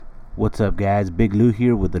What's up, guys? Big Lou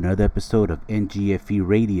here with another episode of NGFE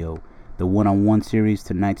Radio, the one-on-one series.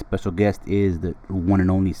 Tonight's special guest is the one and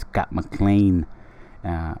only Scott McClain,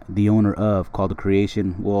 the owner of Called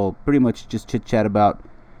Creation. We'll pretty much just chit-chat about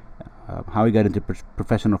how he got into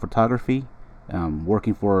professional photography,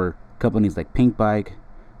 working for companies like Pink Bike,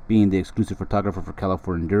 being the exclusive photographer for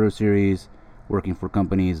California Enduro Series, working for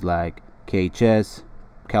companies like KHS,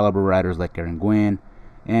 caliber riders like Gwin,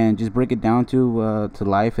 and just break it down to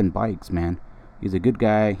life and bikes, man. He's a good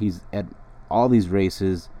guy. He's at all these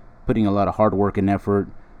races, putting a lot of hard work and effort,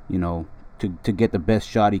 to get the best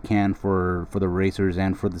shot he can for the racers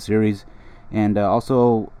and for the series, and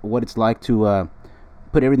also what it's like to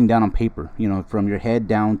put everything down on paper, from your head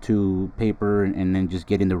down to paper, and then just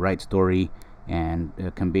getting the right story and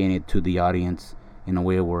conveying it to the audience in a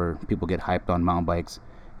way where people get hyped on mountain bikes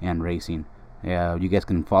and racing. You guys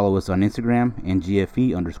can follow us on Instagram,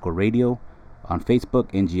 NGFE_radio, on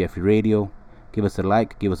Facebook, NGFE Radio. Give us a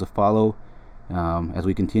like, give us a follow, as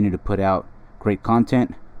we continue to put out great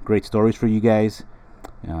content, great stories for you guys.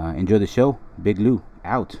 Enjoy the show. Big Lou,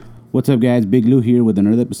 out. What's up, guys? Big Lou here with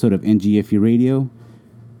another episode of NGFE Radio,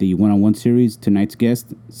 the one-on-one series. Tonight's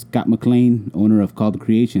guest, Scott McClain, owner of Called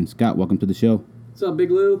Creation. Scott, welcome to the show. What's up,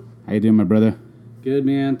 Big Lou? How you doing, my brother? Good,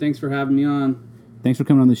 man. Thanks for having me on. Thanks for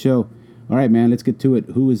coming on the show. All right, man, let's get to it.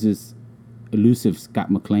 Who is this elusive Scott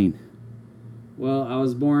McClain? Well, I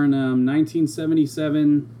was born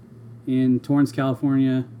 1977 in Torrance,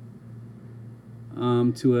 California,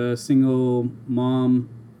 to a single mom.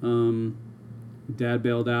 Dad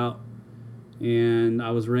bailed out, and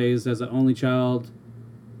I was raised as an only child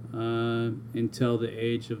until the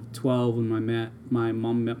age of 12 when my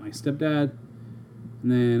mom met my stepdad. And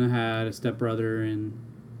then I had a stepbrother, and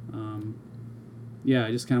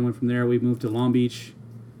I just kind of went from there. We moved to Long Beach,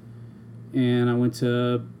 and I went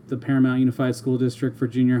to the Paramount Unified School District for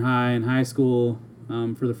junior high and high school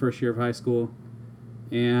for the first year of high school.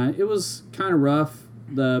 And it was kind of rough.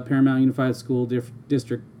 The Paramount Unified School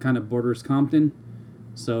District kind of borders Compton.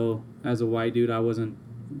 So as a white dude, I wasn't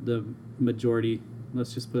the majority.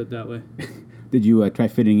 Let's just put it that way. Did you try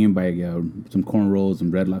fitting in by some cornrows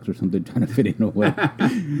and dreadlocks or something, trying to fit in or what?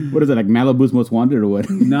 What is it, like Malibu's Most Wanted or what?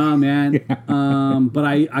 Nah, man. But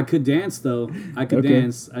I could dance, though. I could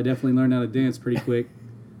dance. I definitely learned how to dance pretty quick.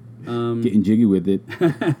 Getting jiggy with it.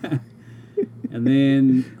 And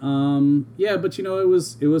then, but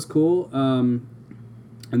it was cool. And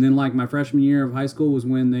then, like, my freshman year of high school was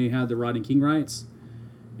when they had the Rodney King riots,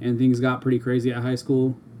 and things got pretty crazy at high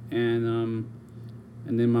school. And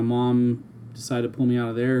then my mom decided to pull me out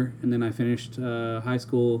of there, and then I finished high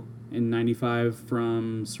school in 95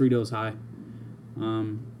 from Cerritos High,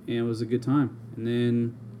 and it was a good time.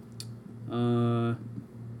 And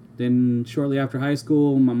then shortly after high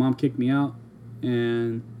school, my mom kicked me out,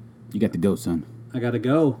 and you got to go, son. I got to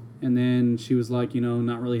go. And then she was like,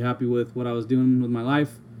 not really happy with what I was doing with my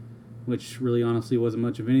life, which really honestly wasn't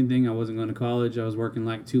much of anything. I wasn't going to college. I was working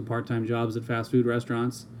like 2 part-time jobs at fast food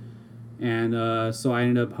restaurants. And so I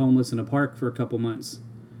ended up homeless in a park for a couple months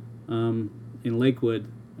in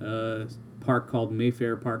Lakewood, a park called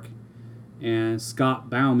Mayfair Park. And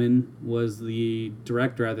Scott Bauman was the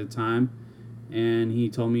director at the time, and he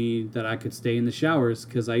told me that I could stay in the showers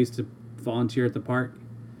because I used to volunteer at the park.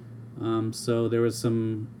 So there was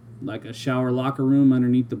like a shower locker room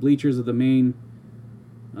underneath the bleachers of the main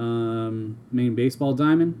baseball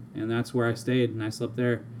diamond, and that's where I stayed, and I slept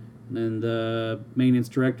there. And the maintenance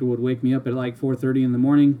director would wake me up at like 4:30 in the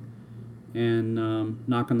morning and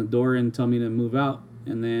knock on the door and tell me to move out.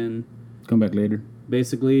 And then come back later.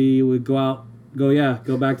 Basically, would go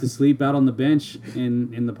back to sleep out on the bench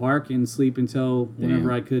in the park and sleep until whenever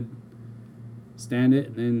I could stand it,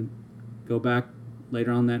 and then go back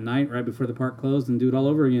later on that night right before the park closed and do it all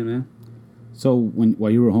over again, man. So while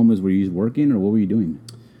you were homeless, were you working or what were you doing?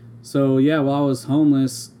 So, while I was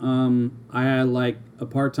homeless, I had like a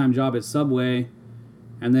part-time job at Subway,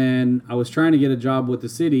 and then I was trying to get a job with the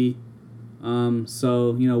city.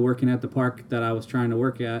 Working at the park that I was trying to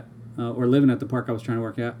work at, or living at the park I was trying to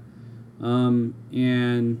work at.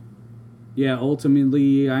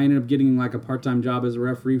 Ultimately I ended up getting like a part-time job as a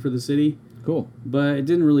referee for the city. Cool. But it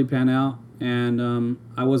didn't really pan out, and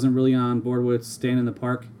I wasn't really on board with staying in the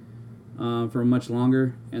park for much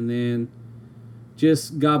longer. And then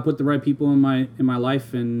just God put the right people in my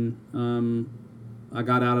life, and I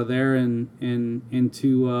got out of there and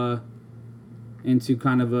into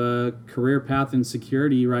kind of a career path in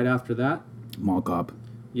security right after that. Mall cop.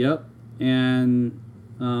 Yep. And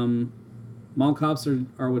mall cops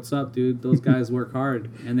are what's up, dude. Those guys work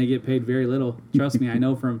hard, and they get paid very little. Trust me, I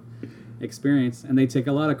know from experience. And they take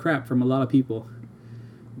a lot of crap from a lot of people.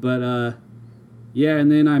 But yeah,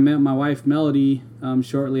 and then I met my wife Melody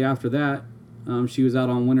shortly after that. She was out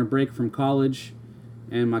on winter break from college,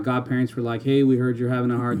 and my godparents were like, "Hey, we heard you're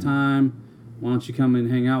having a hard time. Why don't you come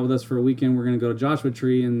and hang out with us for a weekend? We're gonna go to Joshua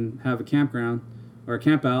Tree and have a campground or a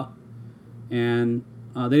camp out." And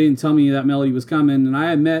they didn't tell me that Melody was coming, and I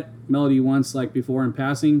had met Melody once like before in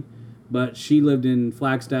passing, but she lived in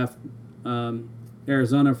Flagstaff,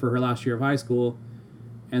 Arizona for her last year of high school,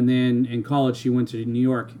 and then in college she went to New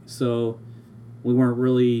York, so we weren't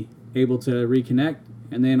really able to reconnect.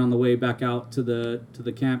 And then on the way back out to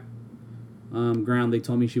the camp ground, they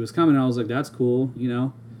told me she was coming, and I was like, that's cool, you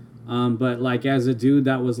know. But like as a dude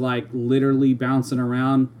that was like literally bouncing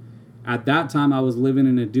around, at that time I was living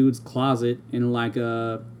in a dude's closet in like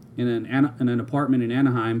in an apartment in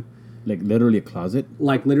Anaheim. Like literally a closet?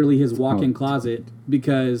 Like literally his walk-in closet,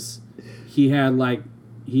 because he had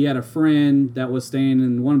a friend that was staying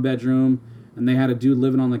in one bedroom, and they had a dude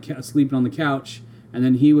living on sleeping on the couch, and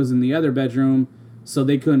then he was in the other bedroom, so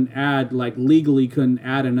they legally couldn't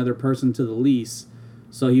add another person to the lease.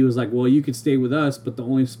 So he was like, well, you could stay with us, but the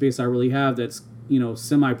only space I really have that's, you know,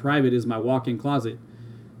 semi-private is my walk-in closet.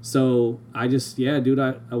 So I just,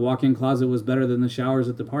 a walk-in closet was better than the showers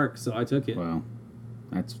at the park, so I took it. Wow.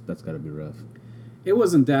 That's got to be rough. It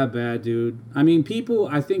wasn't that bad, dude. I mean,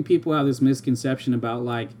 I think people have this misconception about,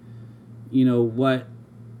 like, you know, what,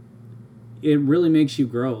 it really makes you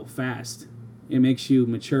grow fast. It makes you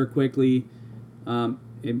mature quickly.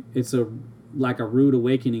 It's like a rude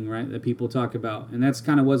awakening, right, that people talk about. And that's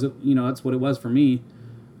kind of that's what it was for me.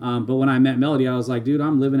 But when I met Melody, I was like, dude,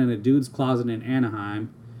 I'm living in a dude's closet in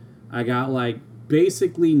Anaheim. I got, like,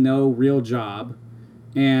 basically no real job.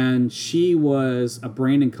 And she was a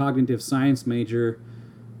brain and cognitive science major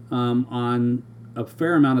on a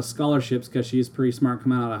fair amount of scholarships because she's pretty smart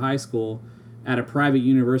coming out of high school at a private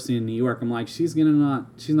university in New York. I'm like, she's not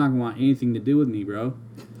gonna want anything to do with me, bro.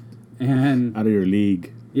 And out of your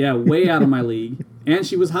league. Yeah, way out of my league. And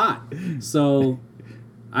she was hot. So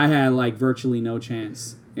I had like virtually no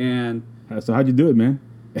chance. And so how'd you do it, man?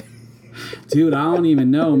 Dude, I don't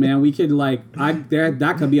even know, man. We could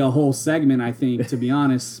that could be a whole segment, I think, to be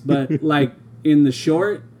honest. But like in the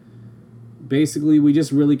short, basically we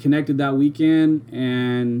just really connected that weekend,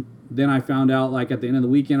 and then I found out like at the end of the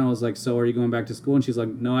weekend, I was like, so are you going back to school? And she's like,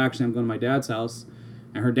 no, actually I'm going to my dad's house.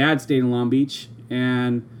 And her dad stayed in Long Beach,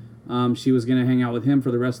 and she was going to hang out with him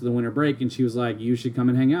for the rest of the winter break, and she was like, you should come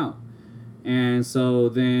and hang out. And so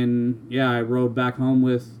then, I rode back home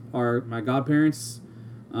with my godparents.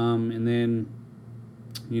 And then,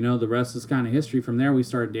 the rest is kind of history. From there, we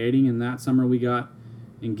started dating, and that summer we got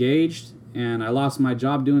engaged, and I lost my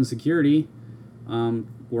job doing security,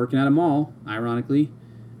 working at a mall, ironically,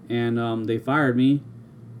 and they fired me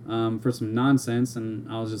for some nonsense, and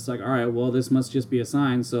I was just like, all right, well, this must just be a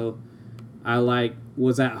sign. So I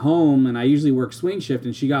was at home, and I usually work swing shift,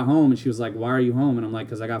 and she got home, and she was like, why are you home? And I'm like,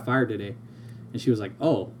 because I got fired today. And she was like,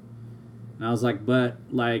 oh. And I was like, but,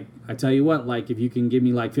 like, I tell you what, like, if you can give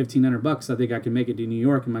me, like, $1,500, I think I can make it to New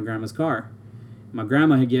York in my grandma's car. My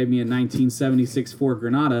grandma had gave me a 1976 Ford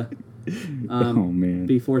Granada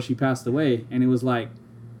before she passed away. And it was, like,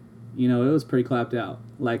 it was pretty clapped out.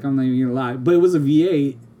 Like, I'm not even going to lie. But it was a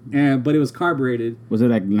V8, but it was carbureted. Was it,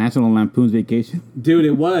 like, National Lampoon's Vacation? Dude,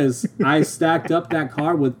 it was. I stacked up that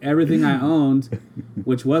car with everything I owned,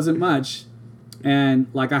 which wasn't much. And,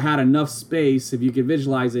 like, I had enough space, if you could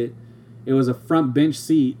visualize it. It was a front bench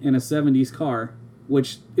seat in a 70s car,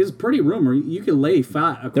 which is pretty roomy. You could lay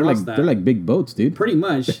fat across that. They're like big boats, dude. Pretty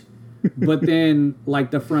much. But then,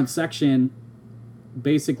 like, the front section,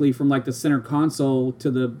 basically from, like, the center console to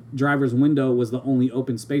the driver's window was the only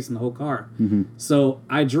open space in the whole car. Mm-hmm. So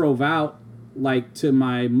I drove out, like, to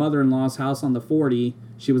my mother-in-law's house on the 40.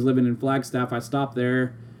 She was living in Flagstaff. I stopped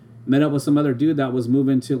there, met up with some other dude that was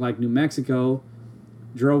moving to, like, New Mexico.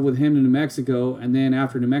 Drove with him to New Mexico, and then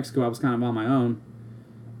after New Mexico, I was kind of on my own.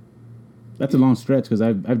 That's a long stretch, because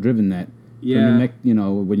I've driven that. Yeah.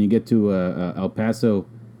 When you get to El Paso,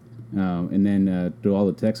 and then through all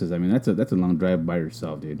of Texas, I mean, that's a long drive by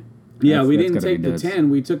yourself, dude. Yeah, we didn't take the 10,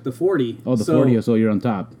 we took the 40. Oh, the 40, so you're on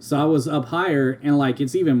top. So I was up higher, and, like,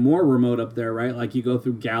 it's even more remote up there, right? Like, you go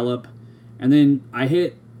through Gallup, and then I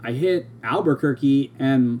hit Albuquerque,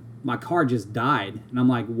 and my car just died. And I'm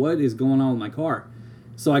like, what is going on with my car?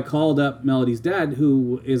 So I called up Melody's dad,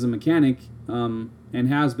 who is a mechanic and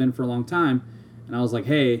has been for a long time. And I was like,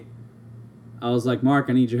 hey, Mark,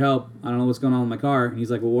 I need your help. I don't know what's going on with my car. And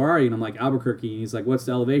he's like, well, where are you? And I'm like, Albuquerque. And he's like, what's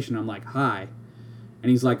the elevation? I'm like, high.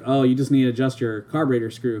 And he's like, oh, you just need to adjust your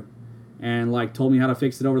carburetor screw. And, like, told me how to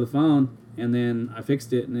fix it over the phone. And then I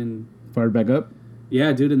fixed it, and then... Fired back up?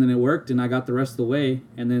 Yeah, dude, and then it worked, and I got the rest of the way.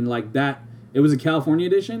 And then like that, it was a California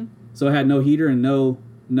edition, so it had no heater and no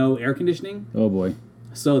air conditioning. Oh boy.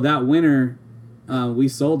 So that winter, we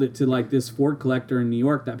sold it to like this Ford collector in New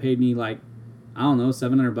York that paid me like, I don't know,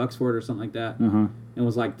 $700 for it or something like that. And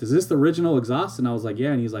was like, "Is this the original exhaust?" And I was like,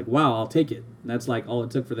 "Yeah." And he's like, "Wow, I'll take it." And that's like all it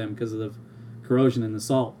took for them because of the corrosion and the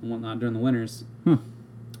salt and whatnot during the winters.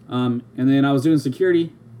 And then I was doing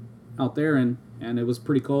security out there, and it was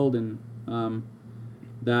pretty cold. And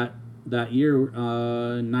that year,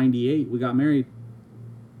 in '98, we got married,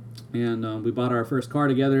 and we bought our first car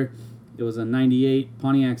together. It was a '98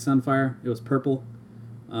 Pontiac Sunfire. It was purple.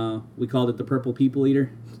 We called it the Purple People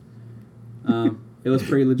Eater. It was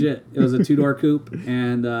pretty legit. It was a 2-door coupe,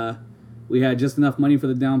 and we had just enough money for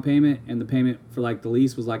the down payment, and the payment for like the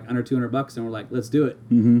lease was like under $200, and we're like, let's do it.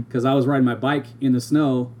 Because I was riding my bike in the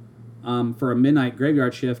snow for a midnight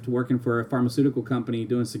graveyard shift, working for a pharmaceutical company,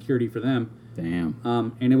 doing security for them. Damn.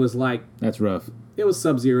 And it was like, that's rough. It was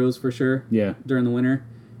sub-zeros for sure. Yeah. During the winter,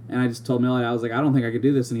 and I just told Melody, I was like, I don't think I could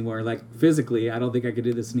do this anymore. Like physically, I don't think I could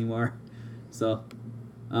do this anymore. So.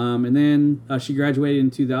 And then she graduated in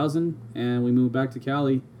 2000, and we moved back to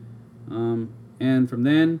Cali. And from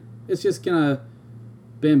then, it's just kind of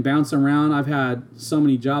been bouncing around. I've had so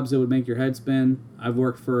many jobs that would make your head spin. I've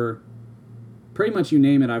worked for pretty much you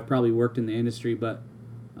name it. I've probably worked in the industry, but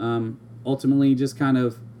ultimately just kind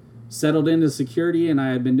of settled into security, and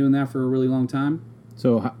I had been doing that for a really long time.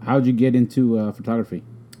 So how'd you get into photography?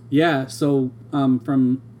 Yeah, so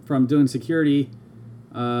from doing security,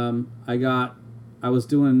 I was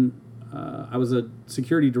a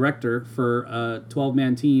security director for a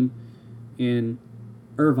 12-man team in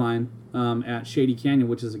Irvine at Shady Canyon,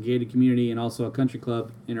 which is a gated community and also a country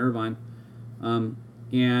club in Irvine.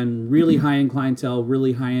 And really high-end clientele,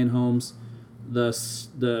 really high-end homes.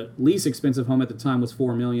 The least expensive home at the time was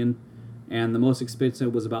 $4 million, and the most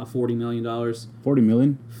expensive was about $40 million. $40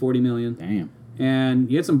 million? $40 million. Damn. And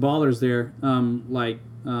you had some ballers there,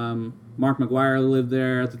 Mark McGuire lived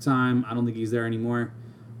there at the time. I don't think he's there anymore.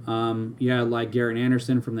 You had like Garrett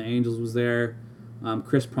Anderson from the Angels was there.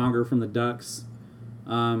 Chris Pronger from the Ducks.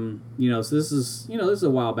 So this is a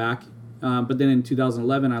while back. But then in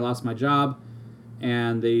 2011, I lost my job,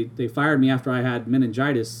 and they fired me after I had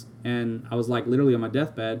meningitis, and I was like literally on my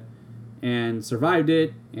deathbed, and survived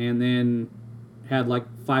it, and then had like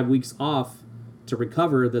 5 weeks off to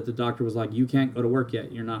recover. That the doctor was like, "You can't go to work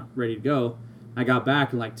yet. You're not ready to go." I got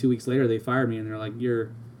back, and like 2 weeks later, they fired me, and they're like,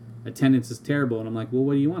 "Your attendance is terrible." And I'm like, "Well,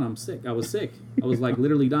 what do you want? I'm sick." I was sick. I was like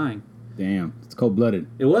literally dying. Damn, it's cold-blooded.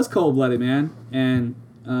 It was cold-blooded, man. And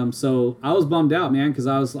so I was bummed out, man, because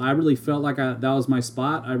I really felt like that was my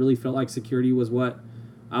spot. I really felt like security was what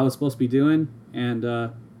I was supposed to be doing. And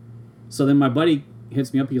so then my buddy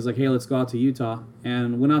hits me up. He was like, "Hey, let's go out to Utah."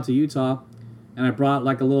 And went out to Utah, and I brought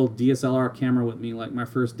like a little DSLR camera with me, like my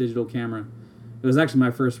first digital camera. It was actually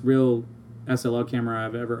my first real SLR camera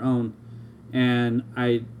I've ever owned, and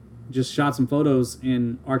I just shot some photos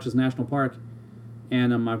in Arches National Park,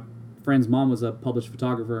 and my friend's mom was a published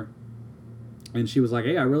photographer, and she was like,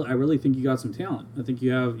 "Hey, I really think you got some talent. I think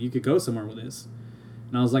you could go somewhere with this."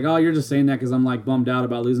 And I was like, "Oh, you're just saying that because I'm like bummed out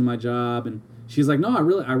about losing my job." And she's like, "No,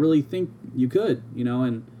 I really think you could,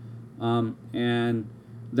 and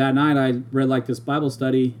that night I read like this Bible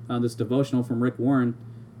study, this devotional from Rick Warren,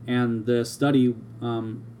 and the study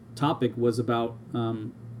topic was about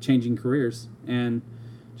changing careers, and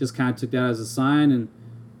just kind of took that as a sign.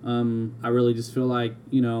 And I really just feel like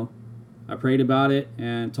I prayed about it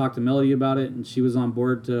and talked to Melody about it, and she was on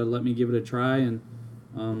board to let me give it a try. And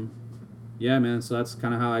yeah, man, so that's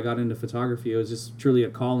kind of how I got into photography. It was just truly a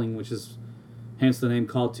calling, which is hence the name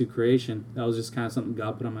Called to Creation. That was just kind of something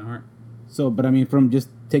God put on my heart. So, but I mean, from just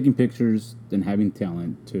taking pictures and having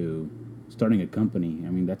talent to starting a company, I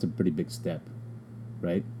mean, that's a pretty big step,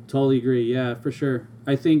 right? Totally agree. Yeah, for sure.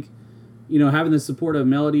 I think, having the support of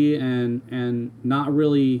Melody and not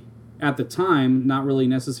really, at the time, not really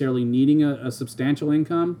necessarily needing a substantial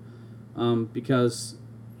income, because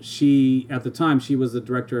at the time, she was the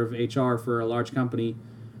director of HR for a large company,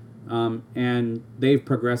 and they've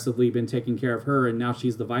progressively been taking care of her, and now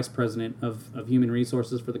she's the vice president of human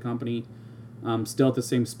resources for the company, still at the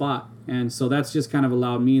same spot. And so that's just kind of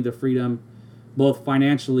allowed me the freedom, both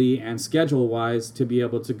financially and schedule-wise, to be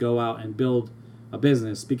able to go out and build a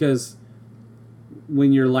business. Because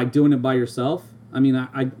when you're like doing it by yourself, I mean,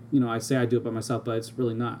 I say I do it by myself, but it's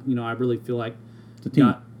really not. I really feel like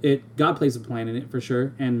God plays a plan in it for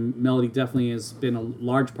sure, and Melody definitely has been a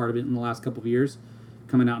large part of it in the last couple of years,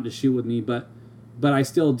 coming out to shoot with me. But I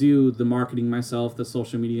still do the marketing myself, the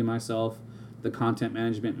social media myself, the content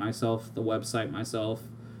management myself, the website myself.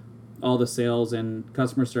 all the sales and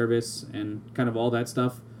customer service and kind of all that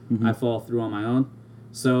stuff, I fall through on my own.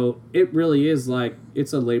 So it really is like,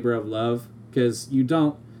 it's a labor of love, because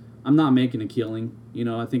I'm not making a killing. You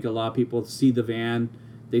know, I think a lot of people see the van,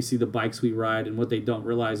 they see the bikes we ride, and what they don't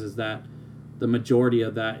realize is that the majority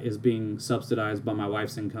of that is being subsidized by my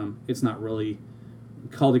wife's income. It's not really,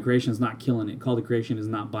 Called to Creation is not killing it. Called to Creation is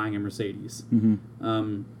not buying a Mercedes.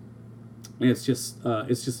 And it's just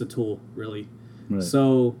a tool, really. Right.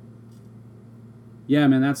 So, yeah,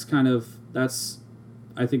 man, I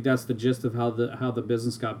think that's the gist of how the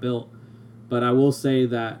business got built. But I will say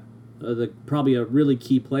that probably a really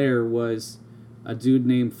key player was a dude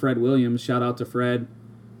named Fred Williams. Shout out to Fred.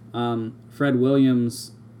 Fred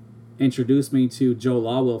Williams introduced me to Joe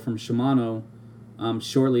Lawwell from Shimano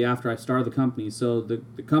shortly after I started the company. So the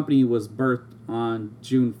company was birthed on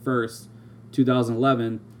June 1st,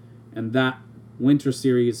 2011, and that winter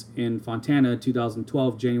series in Fontana,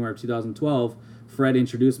 January of 2012, Fred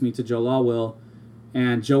introduced me to Joe Lawwell.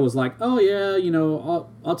 And Joe was like, oh, yeah, you know,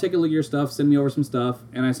 I'll take a look at your stuff, send me over some stuff.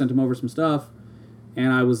 And I sent him over some stuff.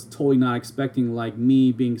 And I was totally not expecting, like,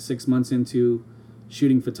 me being 6 months into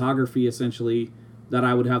shooting photography, essentially, that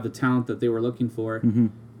I would have the talent that they were looking for.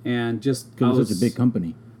 And just... Because it's such a big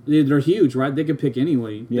company. They're huge, right? They could pick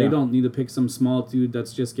anybody. Yeah. They don't need to pick some small dude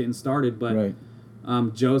that's just getting started. But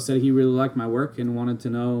Right. Joe said he really liked my work and wanted to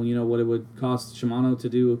know, you know, what it would cost Shimano to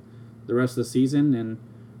do the rest of the season.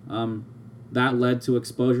 And... that led to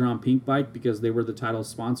exposure on Pink Bike because they were the title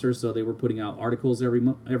sponsor, so they were putting out articles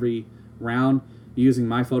every round using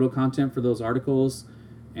my photo content for those articles.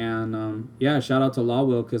 And shout out to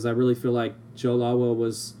Lawwell, because I really feel like Joe Lawwell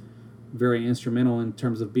was very instrumental in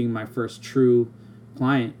terms of being my first true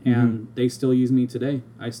client, and they still use me today.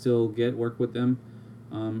 I still get work with them.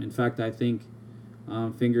 In fact, I think,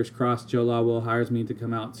 fingers crossed, Joe Lawwell hires me to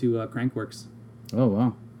come out to Crankworks. Oh,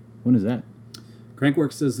 wow. When is that?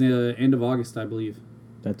 Crankworks is the end of August, I believe.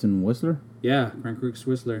 That's in Whistler? Yeah, Crankworks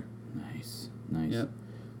Whistler. Nice. Yep.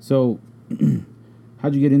 So,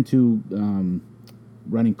 how'd you get into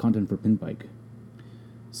writing content for Pink Bike?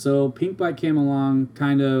 So Pink Bike came along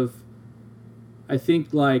kind of, I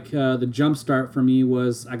think like the jump start for me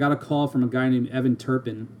was I got a call from a guy named Evan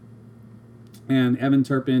Turpin. And Evan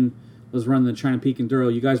Turpin was running the China Peak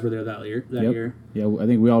Enduro. You guys were there that year. Yeah, I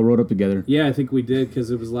think we all rode up together. Yeah, I think we did,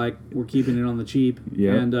 because it was like we're keeping it on the cheap.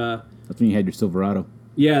 Yeah. And that's when you had your Silverado.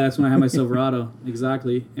 yeah, that's when I had my Silverado.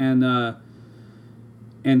 Exactly.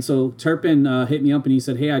 And so Turpin hit me up and he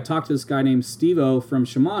said, hey, I talked to this guy named Steve-O from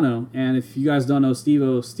Shimano. And if you guys don't know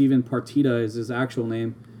Steve-O, Steven Partita is his actual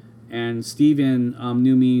name. And Steven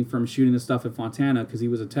knew me from shooting the stuff at Fontana because he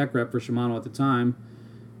was a tech rep for Shimano at the time.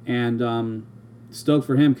 And stoked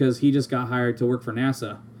for him because he just got hired to work for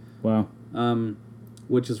NASA. Wow.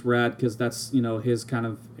 Which is rad because that's, you know, his kind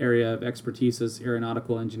of area of expertise is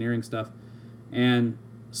aeronautical engineering stuff. And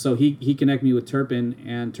so he connected me with Turpin,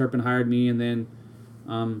 and Turpin hired me, and then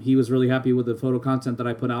he was really happy with the photo content that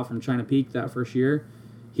I put out from China Peak that first year.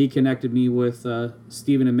 He connected me with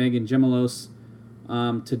Stephen and Megan Gemelos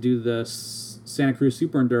to do the Santa Cruz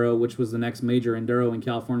Super Enduro, which was the next major enduro in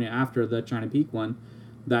California after the China Peak one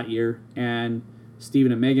that year. And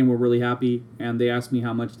Stephen and Megan were really happy, and they asked me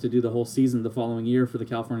how much to do the whole season the following year for the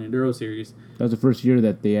California Enduro Series. That was the first year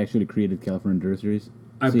that they actually created California Enduro Series?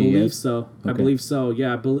 I believe so. Okay. I believe so,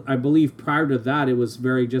 yeah. I believe prior to that, it was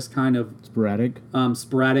very just kind of... Sporadic?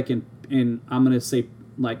 Sporadic and I'm going to say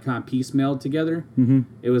like kind of piecemealed together.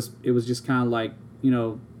 It was just kind of like, you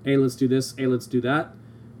know, hey, let's do this, hey, let's do that.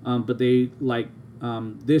 But they, like,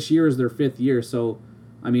 this year is their 5th year, so...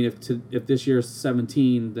 I mean, if this year is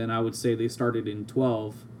 17, then I would say they started in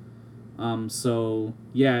 12. So,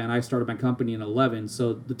 yeah, and I started my company in 11.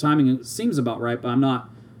 So the timing seems about right, but I'm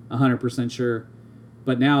not 100% sure.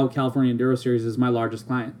 But now California Enduro Series is my largest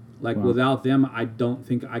client. Like, wow. Without them, I don't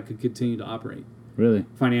think I could continue to operate. Really?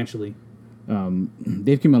 Financially.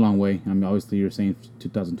 They've come a long way. I mean, obviously, you're saying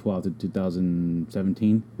 2012 to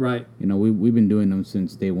 2017. Right. You know, we've been doing them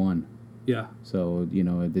since day one. Yeah. So, you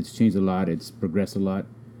know, it's changed a lot. It's progressed a lot.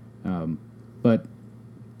 But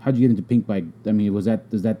how'd you get into Pink Bike? I mean, is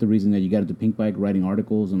that the reason that you got into Pink Bike, writing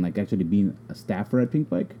articles and, like, actually being a staffer at Pink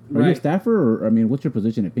Bike? Are you a staffer, or, I mean, what's your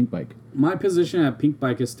position at Pink Bike? My position at Pink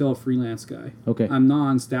Bike is still a freelance guy. Okay. I'm not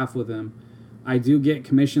on staff with them. I do get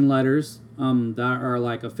commission letters that are,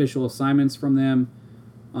 like, official assignments from them,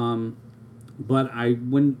 but I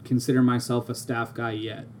wouldn't consider myself a staff guy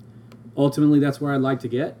yet. Ultimately, that's where I'd like to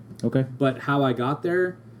get. Okay. But how I got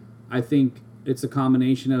there, I think it's a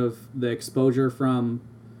combination of the exposure from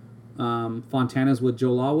Fontana's with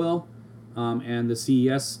Joe Lawwell and the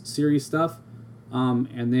CES series stuff.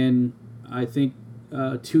 And then I think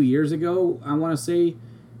 2 years ago, I want to say,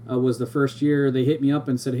 was the first year they hit me up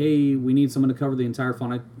and said, hey, we need someone to cover the entire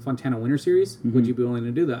Fontana Winter Series. Mm-hmm. Would you be willing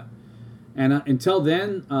to do that? And until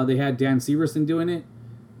then, they had Dan Severson doing it.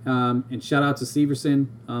 And shout out to Severson.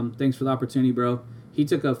 Thanks for the opportunity, bro. He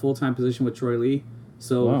took a full-time position with Troy Lee.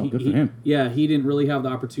 So wow, good for him. Yeah, he didn't really have the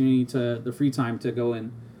opportunity the free time to go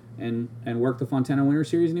and work the Fontana Winter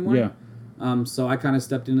Series anymore. Yeah. So I kind of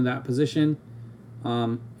stepped into that position.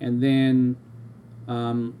 And then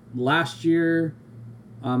last year,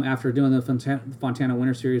 after doing the Fontana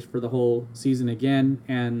Winter Series for the whole season again,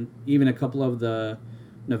 and even a couple of the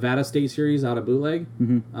Nevada State Series out of Bootleg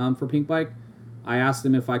for Pink Bike, I asked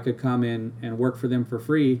them if I could come in and work for them for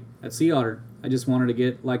free at Sea Otter. I just wanted to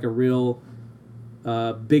get like a real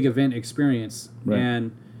big event experience, right.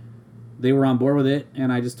 And they were on board with it.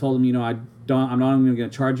 And I just told them, I'm not even going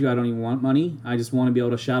to charge you. I don't even want money. I just want to be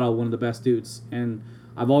able to shout out one of the best dudes. And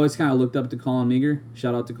I've always kind of looked up to Colin Meager.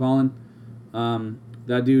 Shout out to Colin.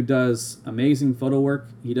 That dude does amazing photo work.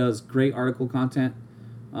 He does great article content.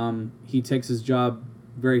 He takes his job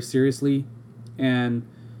very seriously, and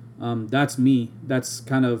that's me. That's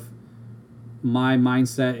kind of my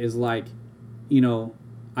mindset is like,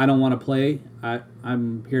 I don't want to play.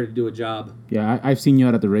 I'm here to do a job. Yeah, I've seen you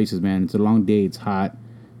out at the races, man. It's a long day. It's hot.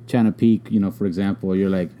 China Peak, for example, you're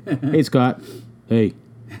like, hey, Scott. Hey.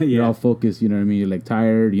 You're all focused, you know what I mean? You're like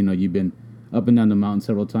tired. You've been up and down the mountain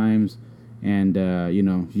several times. And, you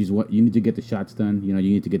need to get the shots done. You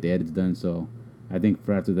need to get the edits done. So I think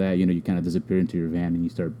for after that, you kind of disappear into your van and you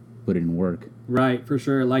start putting in work. Right, for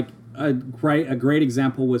sure. Like a great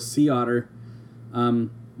example was Sea Otter.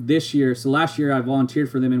 This year, so last year I volunteered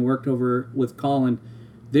for them and worked over with Colin.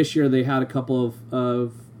 This year they had a couple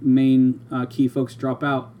of main key folks drop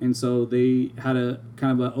out. And so they had a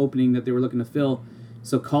kind of an opening that they were looking to fill.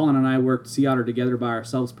 So Colin and I worked Sea Otter together by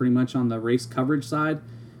ourselves pretty much on the race coverage side.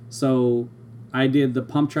 So I did the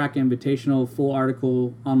Pump Track Invitational full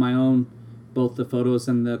article on my own, both the photos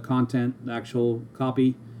and the content, the actual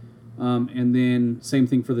copy. And then same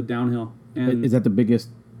thing for the downhill. And is that the biggest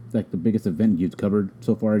event you've covered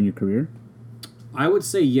so far in your career? I would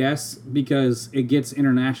say yes, because it gets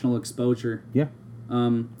international exposure. Yeah.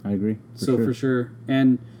 I agree. For sure.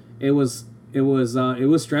 And it was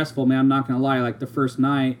stressful, man. I'm not gonna lie. Like the first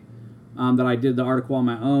night that I did the article on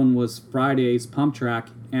my own was Friday's Pump Track,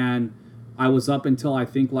 and I was up until I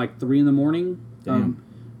think like 3 a.m.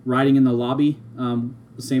 Riding in the lobby,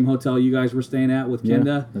 the same hotel you guys were staying at with Kenda.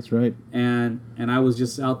 Yeah, that's right. And I was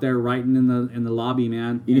just out there writing in the lobby,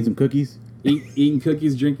 man. Eating some cookies. Eating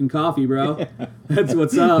cookies, drinking coffee, bro. Yeah. That's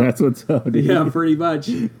what's up. That's what's up, dude. Yeah, pretty much.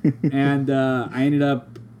 And I ended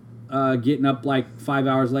up getting up like 5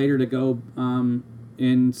 hours later to go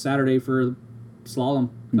in Saturday for slalom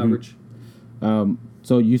coverage.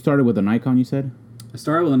 So you started with a Nikon, you said? I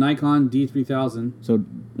started with a Nikon D3000. So,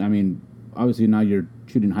 I mean, obviously now you're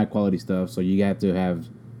shooting high-quality stuff, so you have to have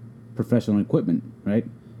professional equipment, right?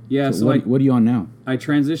 Yeah. So what are you on now? I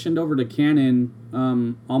transitioned over to Canon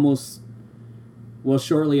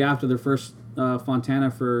shortly after the first Fontana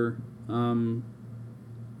for when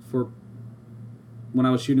I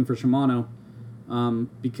was shooting for Shimano,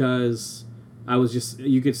 because I was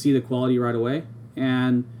you could see the quality right away.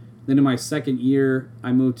 And then in my second year,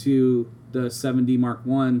 I moved to the 7D Mark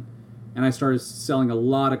I, and I started selling a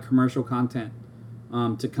lot of commercial content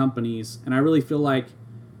to companies. And I really feel like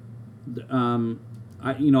I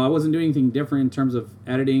wasn't doing anything different in terms of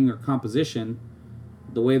editing or composition.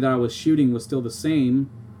 The way that I was shooting was still the same.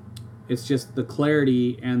 It's just the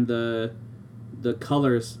clarity and the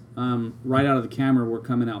colors right out of the camera were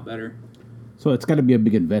coming out better. So it's got to be a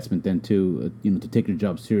big investment then too, to take your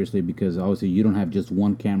job seriously, because obviously you don't have just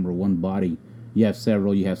one camera, one body. You have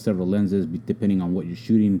several lenses depending on what you're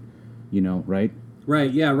shooting, right?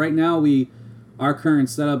 Right, yeah. Right now our current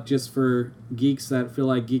setup, just for geeks that feel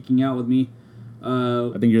like geeking out with me.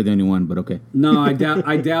 I think you're the only one, but okay. No, I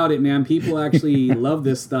doubt it, man. People actually love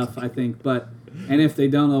this stuff, I think. And if they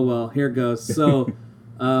don't, oh well, here it goes. So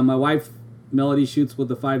my wife, Melody, shoots with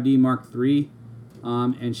the 5D Mark III,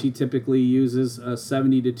 and she typically uses a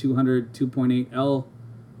 70 to 200 2.8L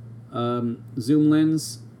zoom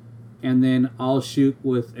lens, and then I'll shoot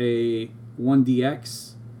with a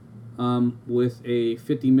 1DX with a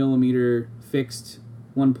 50 millimeter fixed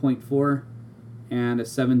 1.4 and a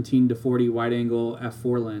 17 to 40 wide angle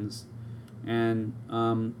f4 lens. And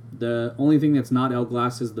the only thing that's not L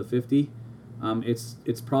glass is the 50.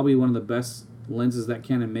 It's probably one of the best lenses that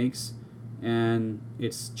Canon makes, and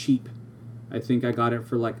it's cheap. I think I got it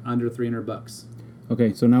for like under $300.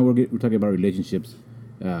 Okay, so now we're talking about relationships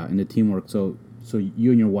and the teamwork. So So you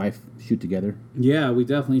and your wife shoot together? Yeah, we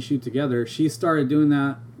definitely shoot together. She started doing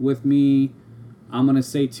that with me, I'm going to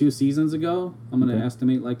say 2 seasons ago. I'm going to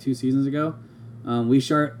estimate like 2 seasons ago. We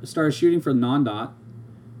started shooting for non-dot,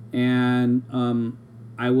 and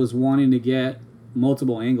I was wanting to get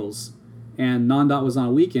multiple angles. And non-dot was on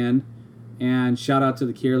a weekend, and shout out to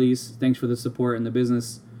the Kearleys. Thanks for the support in the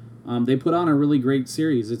business. They put on a really great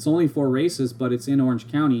series. It's only 4 races, but it's in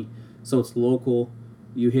Orange County, so it's local.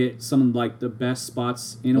 You hit some of like the best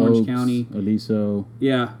spots in Orange County. Aliso.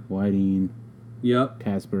 Yeah. Whiting. Yep.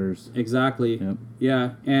 Caspers. Exactly. Yep.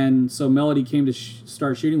 Yeah. And so Melody came to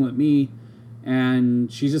start shooting with me,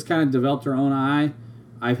 and she's just kind of developed her own eye.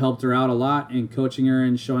 I've helped her out a lot in coaching her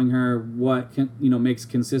and showing her what makes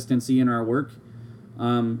consistency in our work.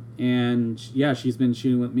 And yeah, she's been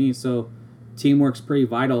shooting with me. So teamwork's pretty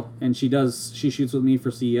vital, and she shoots with me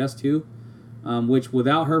for CES too, which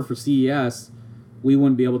without her for CES, we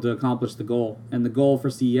wouldn't be able to accomplish the goal. And the goal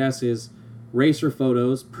for CES is racer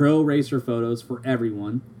photos, pro racer photos for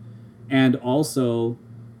everyone, and also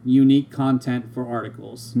unique content for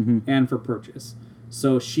articles and for purchase.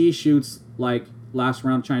 So she shoots, like last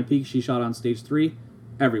round China Peak, she shot on stage 3,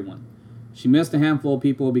 everyone. She missed a handful of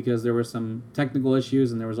people because there were some technical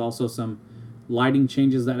issues, and there was also some lighting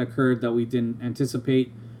changes that occurred that we didn't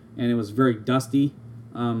anticipate, and it was very dusty.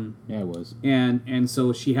 Yeah, it was. And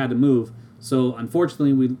so she had to move. So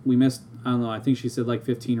unfortunately, we missed, I don't know, I think she said like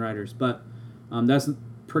 15 riders, but that's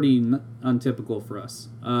pretty untypical for us.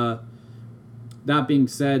 That being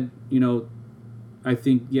said, I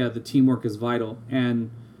think, yeah, the teamwork is vital, and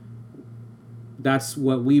that's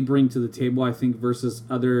what we bring to the table, I think, versus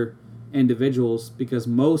other individuals, because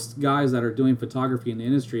most guys that are doing photography in the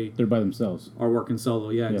industry, they're by themselves, are working solo.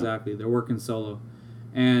 Yeah, exactly. They're working solo.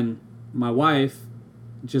 And my wife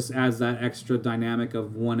just adds that extra dynamic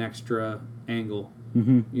of one extra angle,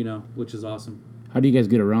 which is awesome. How do you guys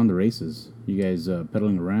get around the races? You guys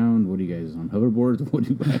pedaling around? What do you guys on hoverboards? What do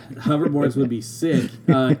you buy? Hoverboards would be sick.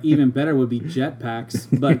 Even better would be jetpacks.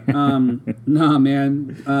 But no,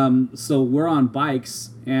 man. So we're on bikes,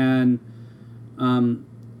 and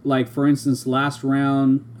like for instance, last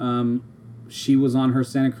round, she was on her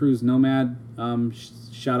Santa Cruz Nomad.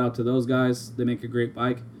 Shout out to those guys. They make a great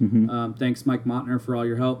bike. Thanks, Mike Montner, for all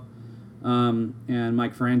your help. And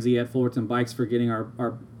Mike Franzi at Fullerton Bikes for getting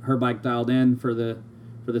her bike dialed in for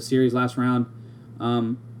the series last round.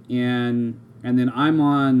 And then I'm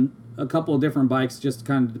on a couple of different bikes, just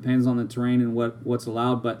kind of depends on the terrain and what's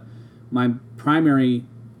allowed. But my primary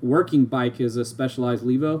working bike is a Specialized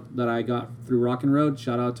Levo that I got through Rock and Road.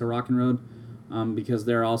 Shout out to Rock and Road, because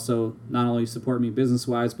they're also not only support me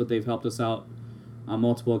business-wise, but they've helped us out on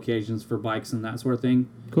multiple occasions for bikes and that sort of thing.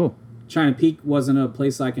 Cool. China Peak wasn't a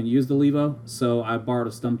place I can use the Levo, so I borrowed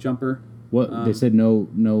a stump jumper. What they said, no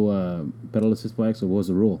pedal assist bikes, or what was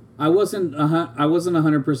the rule? I wasn't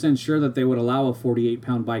 100% sure that they would allow a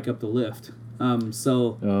 48-pound bike up the lift.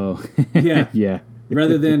 Yeah, yeah.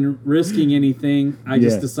 Rather than risking anything, I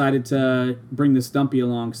just decided to bring the Stumpy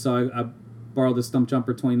along. So I borrowed the Stump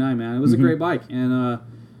Jumper 29. Man, it was a great bike, and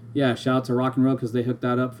shout out to Rock and Roll because they hooked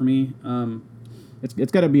that up for me.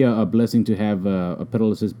 It's got to be a blessing to have a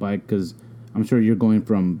pedal assist bike, because I'm sure you're going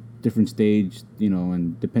from different stage,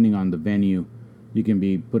 and depending on the venue, you can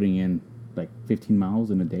be putting in like 15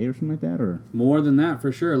 miles in a day or something like that, or more than that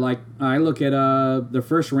for sure. Like I look at the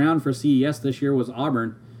first round for CES this year was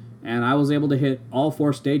Auburn, and I was able to hit all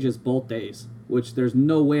 4 stages both days, which there's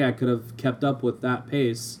no way I could have kept up with that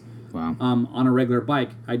pace. Wow. On a regular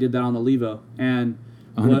bike. I did that on the Levo, and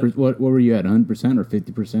 100%. What were you at? 100% or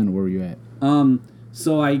 50%, or where were you at?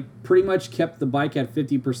 So I pretty much kept the bike at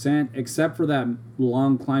 50%, except for that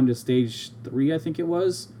long climb to stage 3, I think it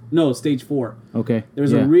was. No, stage 4. Okay.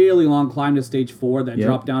 There's a really long climb to stage 4 that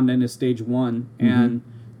dropped down into stage 1, and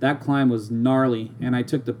that climb was gnarly, and I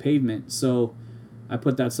took the pavement, so I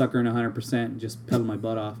put that sucker in 100% and just pedaled my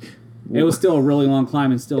butt off. It was still a really long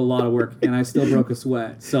climb and still a lot of work, and I still broke a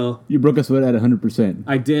sweat. So you broke a sweat at 100%.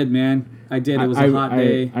 I did, man. I did. It was a hot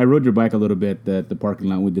day. I rode your bike a little bit at the parking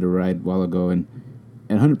lot. We did a ride a while ago, and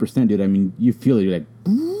at 100%, dude. I mean, you feel it. You're like,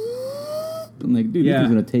 I'm like, dude, this is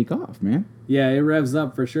gonna take off, man. Yeah, it revs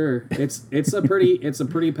up for sure. It's a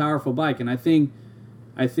pretty powerful bike, and I think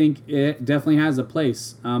it definitely has a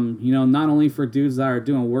place. Not only for dudes that are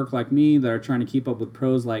doing work like me, that are trying to keep up with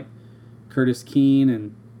pros like Curtis Keene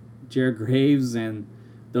and Jared Graves and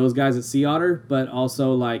those guys at Sea Otter, but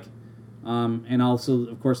also and also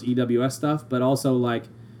of course EWS stuff, but also like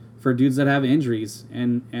for dudes that have injuries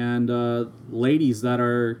and ladies that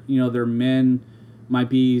are, their men might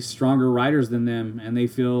be stronger riders than them, and they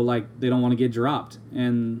feel like they don't want to get dropped,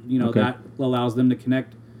 and that allows them to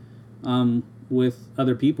connect with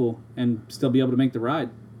other people and still be able to make the ride.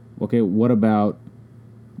 Okay, what about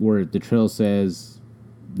where the trail says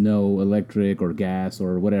no electric or gas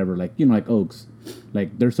or whatever, like, you know, like Oaks?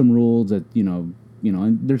 Like, there's some rules that, you know,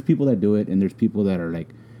 and there's people that do it, and there's people that are, like,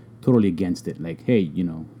 totally against it. Like, hey, you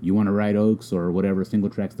know, you want to ride Oaks or whatever, single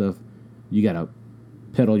track stuff, you got to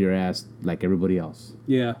pedal your ass like everybody else.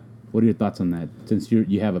 Yeah. What are your thoughts on that, since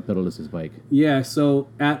you have a pedal assist bike? Yeah, so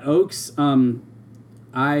at Oaks, I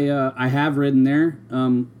have ridden there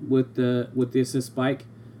with the assist bike.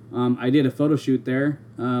 I did a photo shoot there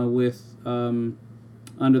with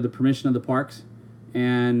under the permission of the parks,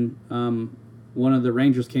 and one of the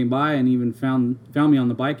rangers came by and even found me on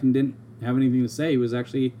the bike and didn't have anything to say. He was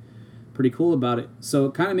actually pretty cool about it. So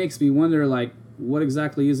it kind of makes me wonder, like, what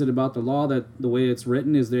exactly is it about the law that the way it's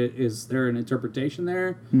written? Is there an interpretation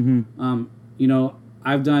there? Mm-hmm. You know,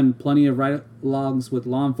 I've done plenty of ride-alongs with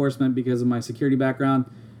law enforcement because of my security background,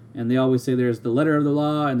 and they always say there's the letter of the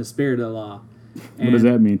law and the spirit of the law. And, what does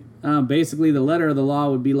that mean? Basically, the letter of the law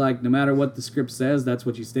would be like, no matter what the script says, that's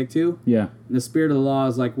what you stick to. Yeah. And the spirit of the law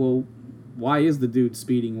is like, well, why is the dude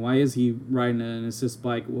speeding? Why is he riding an assist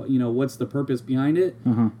bike? You know, what's the purpose behind it?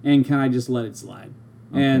 Uh-huh. And can I just let it slide?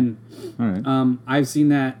 Okay. And all right. I've seen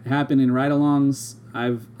that happen in ride-alongs.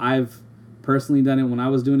 I've personally done it when I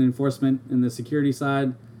was doing enforcement in the security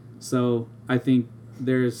side. So I think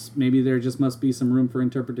there just must be some room for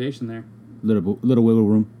interpretation there. Little wiggle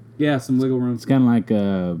room. Yeah, some wiggle room. It's kind of like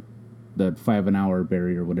that 5 an hour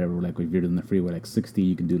barrier or whatever. Like if you're in the freeway, like 60,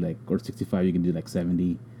 you can do like, or 65, you can do like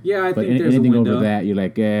 70. Yeah, I but think there's anything a window. over that, you're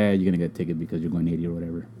like, you're gonna get a ticket because you're going 80 or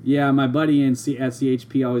whatever. Yeah, my buddy at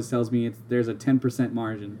CHP always tells me there's a 10%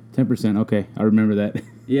 margin. 10%, okay, I remember that.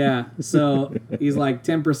 Yeah, so he's like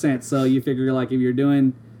 10%. So you figure, like, if you're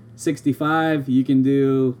doing 65, you can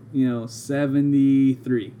do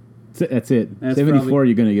 73. That's it. That's 74,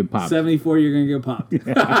 you're gonna get popped. 74, you're gonna get popped.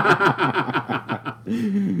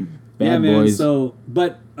 Bad boys. So,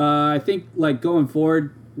 but I think, like, going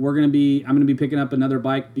forward, I'm gonna be picking up another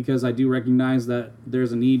bike because I do recognize that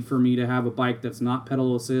there's a need for me to have a bike that's not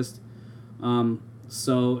pedal assist.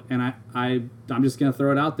 So, and I'm just gonna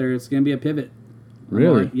throw it out there. It's gonna be a Pivot.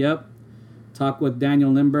 Really? Yep. Talked with Daniel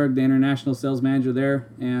Lindbergh, the international sales manager there,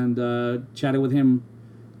 and chatted with him.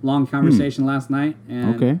 Long conversation last night,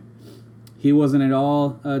 and okay. He wasn't at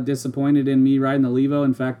all disappointed in me riding the Levo.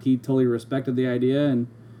 In fact, he totally respected the idea, and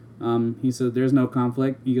he said there's no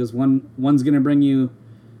conflict. He goes, one's going to bring you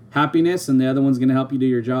happiness, and the other one's going to help you do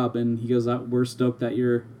your job. And he goes, we're stoked that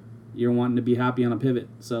you're wanting to be happy on a Pivot.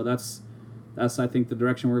 So that's I think the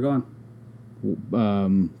direction we're going.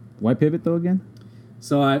 Why Pivot though again?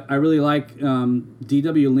 So I really like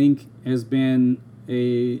DW Link has been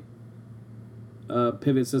a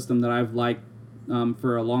pivot system that I've liked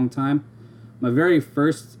for a long time. My very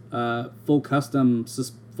first full custom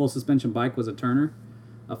full suspension bike was a Turner,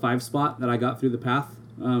 a 5-spot that I got through the path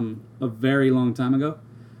a very long time ago.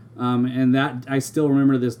 And that I still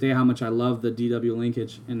remember to this day how much I love the DW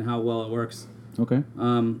linkage and how well it works. Okay.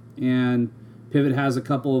 And Pivot has a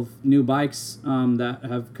couple of new bikes that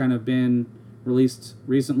have kind of been released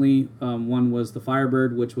recently. One was the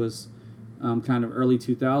Firebird, which was kind of early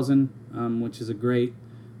 2000, which is a great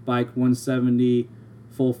bike, 170,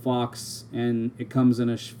 full Fox, and it comes in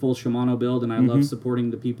a full Shimano build, and I love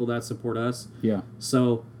supporting the people that support us. Yeah.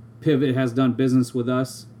 So Pivot has done business with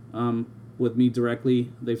us, with me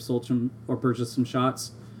directly. They've sold some or purchased some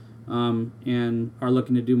shots, and are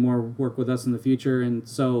looking to do more work with us in the future. And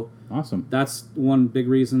so awesome. That's one big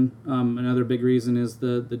reason. Another big reason is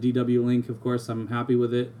the DW Link. Of course, I'm happy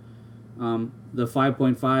with it. The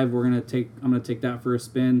 5.5, I'm gonna take that for a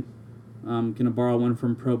spin. I'm gonna borrow one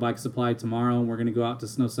from Pro Bike Supply tomorrow, and we're gonna go out to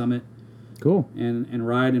Snow Summit. Cool. And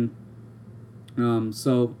ride, and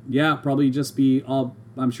so yeah, probably just be all.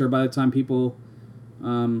 I'm sure by the time people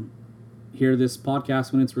hear this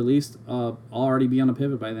podcast when it's released, I'll already be on a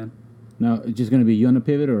Pivot by then. Now, it's just gonna be you on a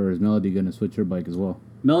Pivot, or is Melody gonna switch her bike as well?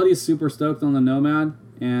 Melody's super stoked on the Nomad,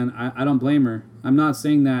 and I don't blame her. I'm not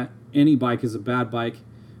saying that any bike is a bad bike.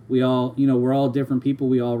 We all, we're all different people.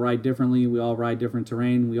 We all ride differently. We all ride different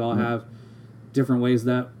terrain. We all have different ways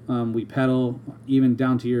that we pedal, even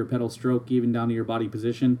down to your pedal stroke, even down to your body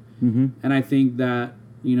position. And I think that,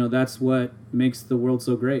 that's what makes the world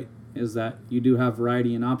so great, is that you do have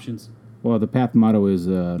variety and options. Well, the path motto is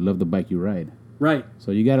love the bike you ride. Right.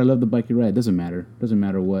 So you got to love the bike you ride. Doesn't matter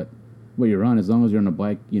what you're on, as long as you're on a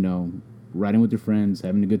bike, riding with your friends,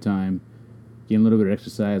 having a good time, getting a little bit of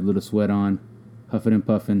exercise, a little sweat on, huffing and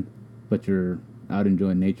puffing, but you're out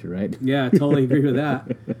enjoying nature, right? Yeah, I totally agree with that.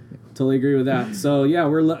 Totally agree with that. So yeah,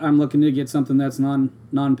 I'm looking to get something that's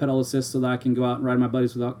non-pedal assist so that I can go out and ride my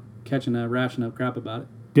buddies without catching a ration of crap about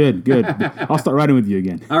it. Good. I'll start riding with you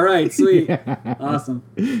again. All right, sweet. Awesome.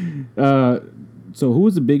 So who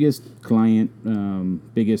was the biggest client,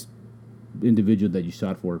 biggest individual that you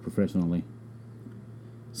shot for professionally?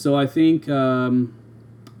 So I think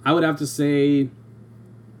I would have to say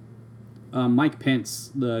Mike Pence,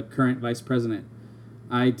 the current vice president.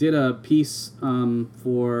 I did a piece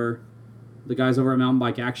for the guys over at Mountain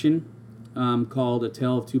Bike Action called A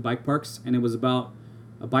Tale of Two Bike Parks, and it was about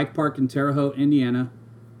a bike park in Terre Haute, Indiana,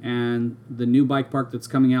 and the new bike park that's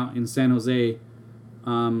coming out in San Jose.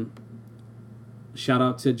 Shout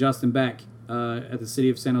out to Justin Beck at the city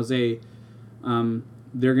of San Jose.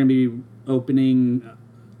 They're going to be opening,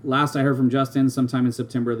 last I heard from Justin, sometime in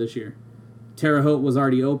September of this year. Terre Haute was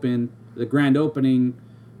already open. The grand opening,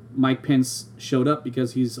 Mike Pence showed up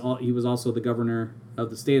because he was also the governor of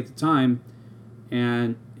the state at the time,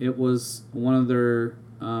 and it was one of their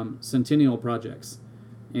centennial projects.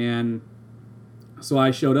 And so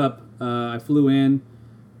I showed up. I flew in,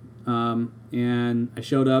 and I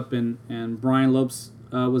showed up, and Brian Lopes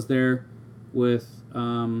was there with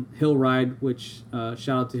Hill Ride, which shout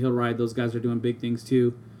out to Hill Ride. Those guys are doing big things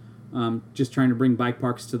too. Just trying to bring bike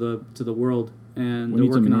parks to the world, and We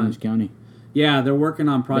need some in Orange County. Yeah, they're working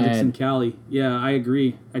on projects in Cali. Yeah, I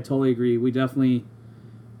agree. I totally agree. We definitely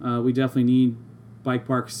need bike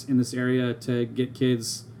parks in this area to get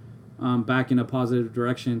kids back in a positive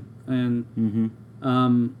direction. And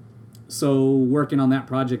so working on that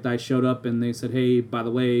project, I showed up and they said, "Hey, by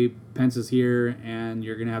the way, Pence is here, and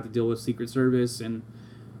you're gonna have to deal with Secret Service." And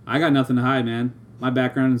I got nothing to hide, man. My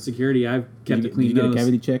background in security, I've kept a clean nose. Did you get a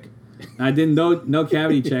cavity check? I didn't know no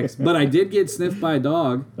cavity checks, but I did get sniffed by a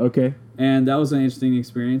dog. Okay. And that was an interesting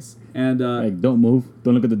experience. And like, don't move,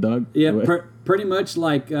 don't look at the dog. Yeah, pretty much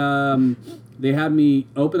like they had me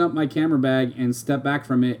open up my camera bag and step back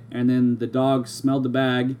from it, and then the dog smelled the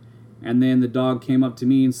bag, and then the dog came up to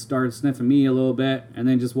me and started sniffing me a little bit, and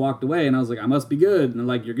then just walked away. And I was like, I must be good. And they're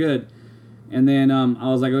like, you're good. And then I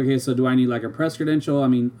was like, okay, so do I need like a press credential? I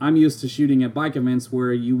mean, I'm used to shooting at bike events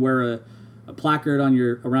where you wear a placard on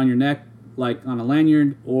around your neck, like on a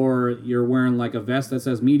lanyard, or you're wearing like a vest that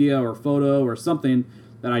says media or photo or something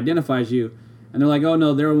that identifies you. And they're like, oh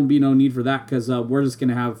no, there will be no need for that because we're just going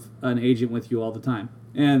to have an agent with you all the time.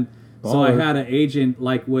 And so I had an agent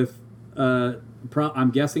like with,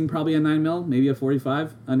 I'm guessing probably a 9mm, maybe a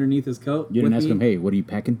 45 underneath his coat. You didn't ask him, hey, what are you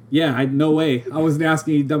packing? Yeah, no way. I wasn't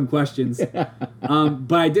asking any dumb questions.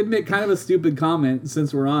 But I did make kind of a stupid comment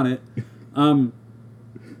since we're on it.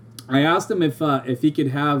 I asked him if he could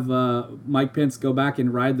have Mike Pence go back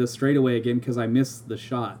and ride the straightaway again because I missed the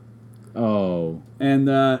shot. Oh. And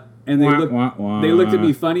they looked at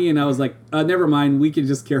me funny, and I was like, never mind, we can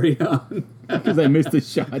just carry on. Because I missed the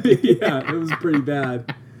shot. Yeah, it was pretty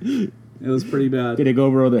bad. It was pretty bad. Did it go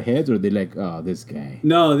over all their heads, or they like, oh, this guy?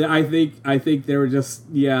 No, I think they were just,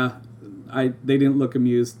 yeah, they didn't look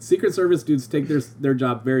amused. Secret Service dudes take their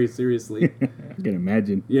job very seriously. I can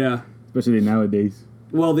imagine. Yeah. Especially nowadays.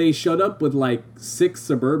 Well, they showed up with like 6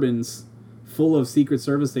 Suburbans full of Secret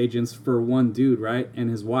Service agents for one dude, right, and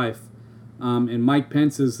his wife. And Mike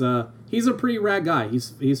Pence is he's a pretty rad guy.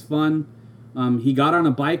 He's fun. He got on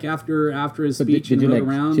a bike after his speech and rode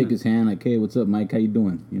around. Shake his hand like, hey, what's up, Mike? How you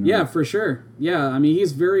doing? You know? Yeah, for sure. Yeah, I mean,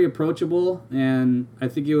 he's very approachable, and I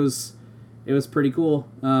think it was pretty cool.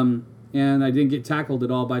 And I didn't get tackled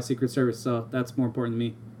at all by Secret Service, so that's more important to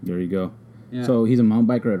me. There you go. Yeah. So he's a mountain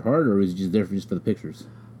biker at heart, or is he just there just for the pictures?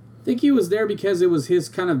 I think he was there because it was his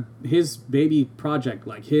baby project,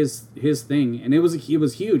 like his thing, and it was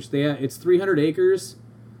huge. It's 300 acres,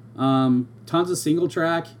 tons of single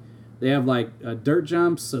track. They have like dirt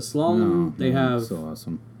jumps, a slalom. They have so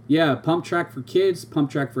awesome. Yeah, pump track for kids,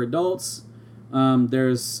 pump track for adults.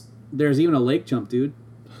 There's even a lake jump, dude.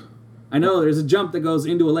 I know there's a jump that goes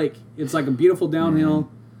into a lake. It's like a beautiful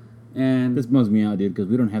downhill. And this bums me out, dude, because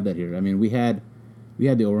we don't have that here. I mean, we had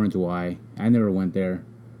the Orange Y. I never went there,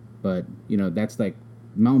 but you know that's like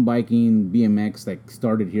mountain biking, BMX, like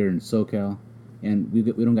started here in SoCal, and we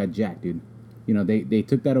don't got jack, dude. You know they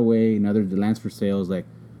took that away. Now there's the lands for sales. Like,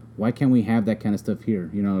 why can't we have that kind of stuff here?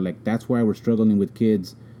 You know, like that's why we're struggling with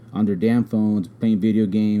kids on their damn phones, playing video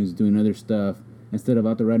games, doing other stuff instead of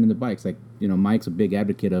out there riding the bikes. Like, you know, Mike's a big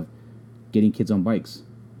advocate of getting kids on bikes.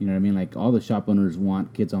 You know what I mean? Like, all the shop owners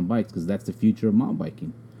want kids on bikes because that's the future of mountain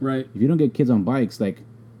biking. Right. If you don't get kids on bikes, like,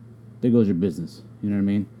 there goes your business. You know what I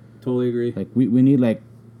mean? Totally agree. Like, we need, like,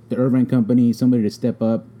 the Irvine company, somebody to step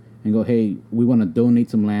up and go, hey, we want to donate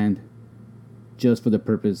some land just for the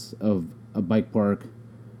purpose of a bike park.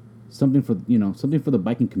 Something for the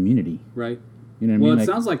biking community. Right. You know what I mean? Well, it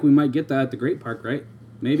sounds like we might get that at the Great Park, right?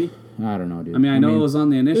 Maybe. I don't know, dude. I mean, I know it was on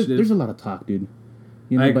the initiative. There's a lot of talk, dude.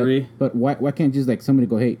 You know, I agree. But why can't just like somebody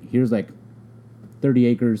go, hey, here's like 30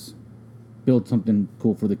 acres, build something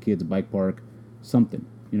cool for the kids, a bike park, something.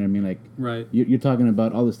 You know what I mean? Like, right. You're talking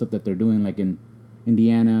about all the stuff that they're doing, like in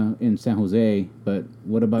Indiana, in San Jose, but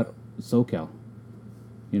what about SoCal?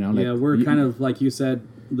 You know, like, yeah, we're kind of, like you said,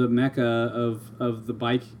 the mecca of the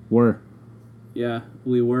bike. Yeah,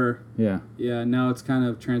 we were. Yeah. Yeah, now it's kind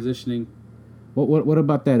of transitioning. What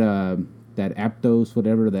about that Aptos,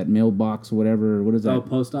 whatever, that mailbox, whatever, what is that? Oh,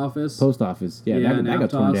 post office? Post office, yeah, that got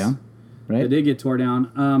torn down, right? It did get torn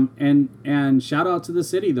down. And shout out to the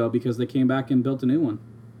city, though, because they came back and built a new one.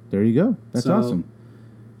 There you go. That's awesome.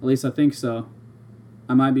 At least I think so.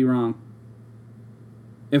 I might be wrong.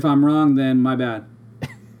 If I'm wrong, then my bad.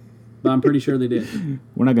 But I'm pretty sure they did.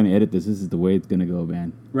 We're not going to edit this. This is the way it's going to go,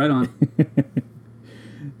 man. Right on.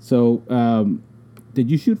 So, did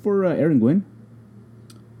you shoot for Aaron Gwin?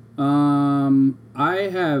 I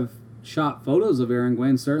have shot photos of Aaron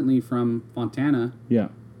Gwin, certainly from Fontana. Yeah.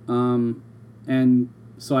 And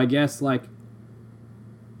so I guess, like,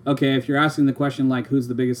 okay, if you're asking the question, like, who's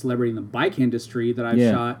the biggest celebrity in the bike industry that I've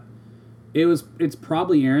shot, it's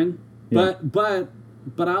probably Aaron. Yeah. But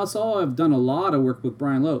I also have done a lot of work with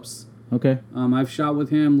Brian Lopes. Okay. I've shot with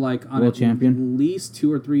him, like, on World champion? at least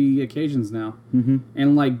 2 or 3 occasions now. Mm-hmm.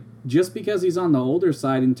 And, like, just because he's on the older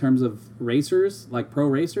side in terms of racers, like pro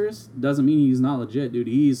racers, doesn't mean he's not legit, dude.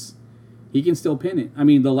 He can still pin it. I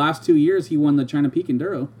mean, the last 2 years he won the China Peak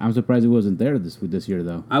Enduro. I'm surprised he wasn't there this year,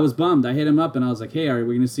 though. I was bummed. I hit him up and I was like, hey, are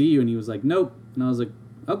we going to see you? And he was like, nope. And I was like,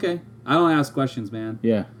 okay. I don't ask questions, man.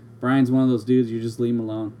 Yeah. Brian's one of those dudes, you just leave him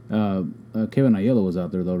alone. Kevin Aiello was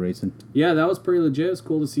out there, though, racing. Yeah, that was pretty legit. It was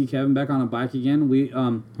cool to see Kevin back on a bike again.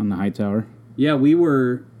 On the high tower. Yeah, we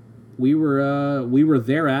were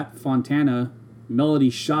there at Fontana.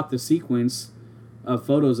 Melody shot the sequence of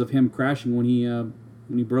photos of him crashing when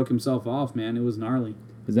he broke himself off, man. It was gnarly.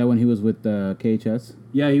 Is that when he was with KHS?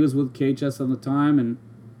 Yeah, he was with KHS at the time,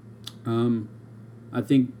 and I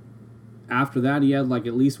think after that he had like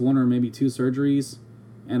at least 1 or maybe 2 surgeries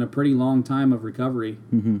and a pretty long time of recovery.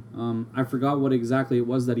 Mm-hmm. I forgot what exactly it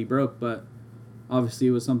was that he broke, but obviously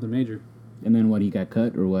it was something major. And then what, he got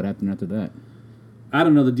cut, or what happened after that? I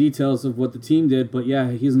don't know the details of what the team did, but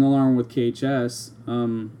yeah, he's no longer with KHS.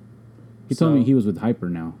 He told me he was with Hyper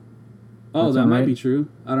now. Oh, that might be true.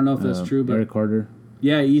 I don't know if that's true, but Eric Carter.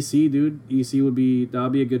 Yeah, EC, dude. EC would be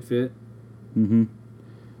a good fit. Mm-hmm.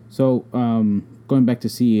 So, going back to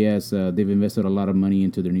CES, they've invested a lot of money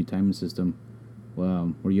into their new timing system.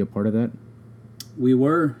 Were you a part of that? We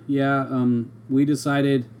were, yeah. We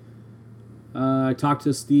decided. I talked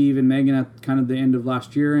to Steve and Megan at kind of the end of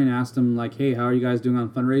last year and asked them, like, hey, how are you guys doing on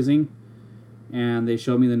fundraising? And they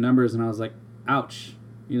showed me the numbers, and I was like, ouch.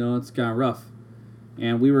 You know, it's kind of rough.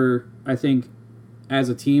 And we were, I think, as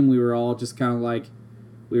a team, we were all just kind of like,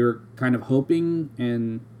 we were kind of hoping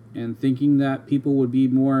and thinking that people would be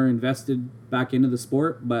more invested back into the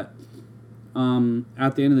sport. But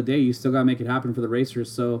at the end of the day, you still got to make it happen for the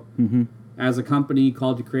racers. So as a company,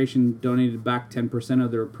 Called to Creation donated back 10%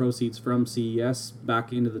 of their proceeds from CES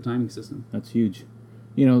back into the timing system. That's huge.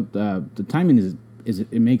 You know, the timing is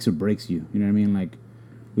it makes or breaks you. You know what I mean? Like,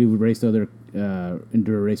 we would race other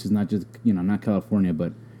enduro races, not just, not California,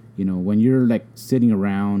 but, when you're, like, sitting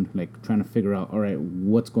around, like, trying to figure out, all right,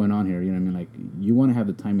 what's going on here? You know what I mean? Like, you want to have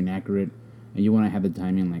the timing accurate, and you want to have the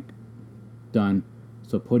timing, like, done,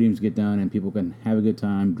 so podiums get done, and people can have a good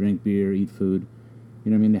time, drink beer, eat food.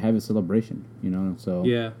 You know what I mean? They have a celebration, so...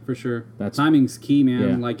 Yeah, for sure. That's timing's key, man.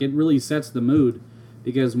 Yeah. Like, it really sets the mood,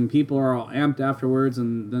 because when people are all amped afterwards,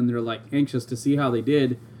 and then they're, like, anxious to see how they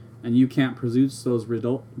did, and you can't produce those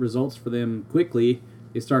results for them quickly,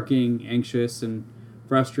 they start getting anxious and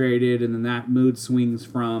frustrated, and then that mood swings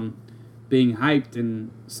from being hyped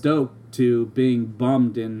and stoked to being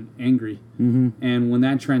bummed and angry. Mm-hmm. And when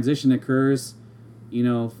that transition occurs,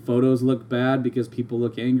 photos look bad because people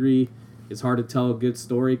look angry. It's hard to tell a good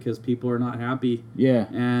story because people are not happy. Yeah.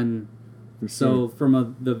 And so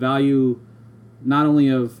from the value, not only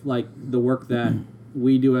of, like, the work that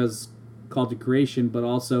we do as Called to Creation, but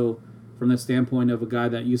also from the standpoint of a guy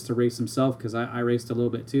that used to race himself, because I raced a little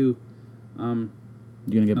bit too. You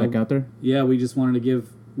gonna get back out there? Yeah, we wanted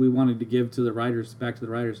to give to the riders, back to the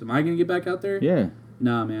riders. Am I gonna get back out there? Yeah.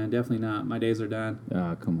 Nah, man, definitely not. My days are done.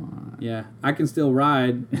 Ah, come on. Yeah, I can still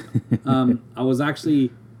ride.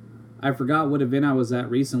 I forgot what event I was at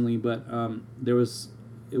recently, but it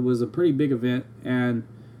was a pretty big event, and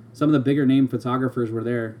some of the bigger name photographers were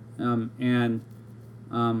there.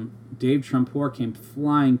 Dave Trumpor came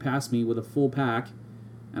flying past me with a full pack,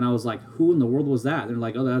 and I was like, who in the world was that? They're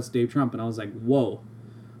like, oh, that's Dave Trump. And I was like, whoa.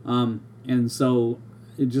 And so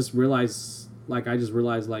it just realized, like,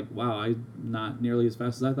 wow, I'm not nearly as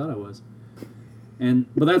fast as I thought I was.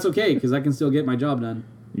 But that's okay, because I can still get my job done.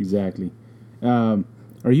 Exactly.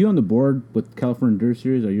 Are you on the board with California Enduro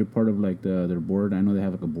Series? Are you part of like their board? I know they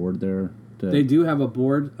have like a board there. They do have a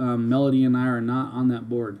board. Melody and I are not on that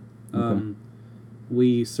board. Okay.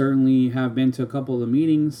 We certainly have been to a couple of the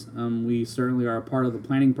meetings. We certainly are a part of the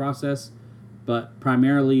planning process, but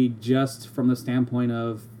primarily just from the standpoint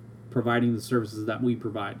of providing the services that we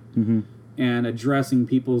provide and addressing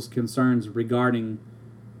people's concerns regarding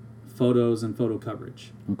photos and photo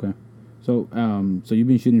coverage. Okay. So you've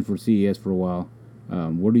been shooting for CES for a while.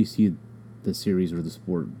 Where do you see the series or the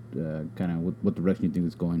sport kind of what direction you think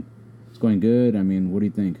it's going? It's going good. I mean, what do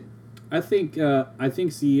you think? I think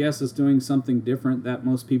CES is doing something different that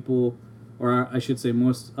most people, or I should say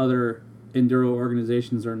most other enduro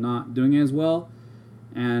organizations, are not doing as well,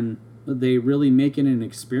 and they really make it an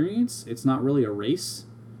experience. It's not really a race.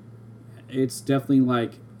 It's definitely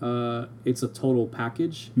like it's a total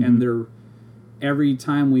package, and they're every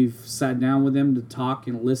time we've sat down with them to talk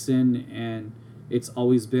and listen, and it's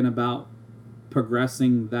always been about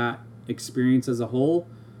progressing that experience as a whole.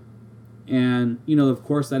 And, of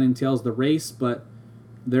course, that entails the race, but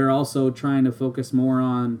they're also trying to focus more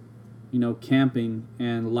on, camping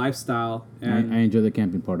and lifestyle. And I enjoy the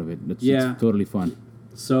camping part of it. It's totally fun.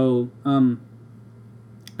 So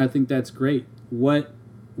I think that's great. What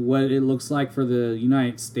it looks like for the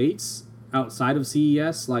United States outside of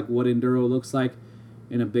CES, like what enduro looks like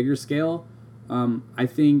in a bigger scale, I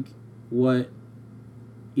think what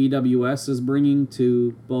EWS is bringing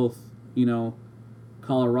to both,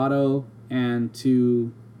 Colorado and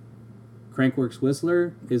to Crankworks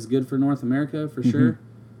Whistler is good for North America for sure,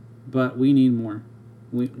 but we need more.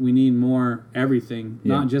 We need more everything,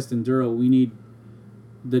 not just enduro. We need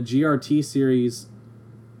the GRT series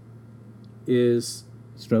is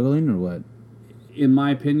struggling or what? In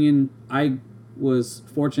my opinion, I was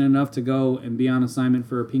fortunate enough to go and be on assignment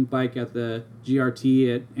for a pink bike at the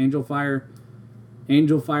GRT at Angel Fire.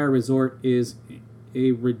 Angel Fire Resort is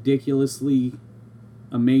a ridiculously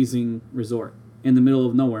amazing resort in the middle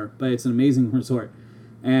of nowhere, but it's an amazing resort.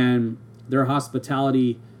 And their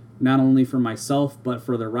hospitality, not only for myself, but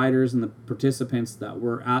for the riders and the participants that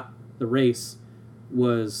were at the race,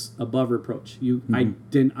 was above reproach.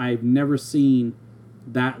 I've never seen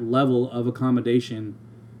that level of accommodation,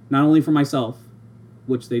 not only for myself,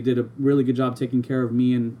 which they did a really good job taking care of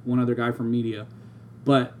me and one other guy from media,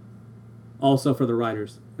 but also for the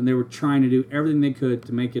riders. And they were trying to do everything they could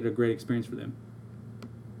to make it a great experience for them.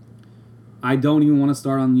 I don't even want to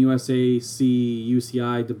start on the USAC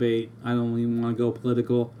UCI debate. I don't even want to go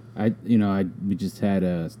political. We just had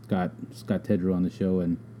Scott Tedrow on the show,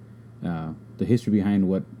 and the history behind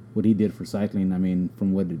what he did for cycling. I mean,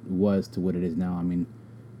 from what it was to what it is now. I mean,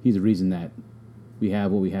 he's the reason that we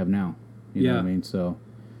have what we have now. You know what I mean? So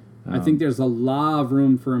I think there's a lot of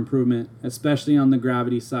room for improvement, especially on the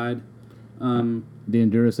gravity side. The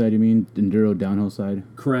enduro side, you mean? The enduro downhill side?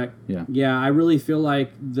 Correct. Yeah. Yeah, I really feel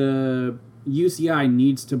like the UCI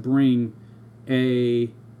needs to bring a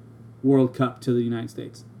World Cup to the United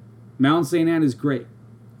States. Mount St. Anne is great.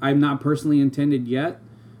 I'm not personally intended yet.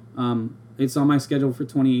 It's on my schedule for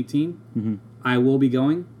 2018. I will be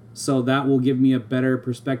going, so that will give me a better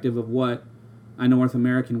perspective of what a North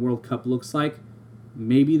American World Cup looks like.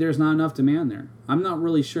 Maybe there's not enough demand there. I'm not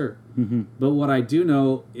really sure. But what I do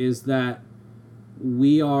know is that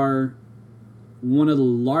we are one of the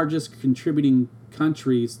largest contributing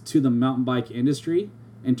countries to the mountain bike industry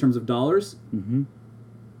in terms of dollars,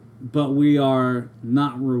 but we are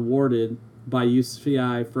not rewarded by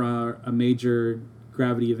UCI for a major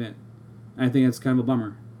gravity event. I think that's kind of a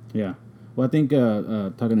bummer. Yeah. Well, I think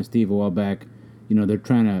talking to Steve a while back, they're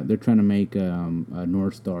trying to make a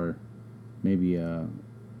North Star, maybe a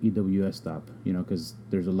EWS stop, because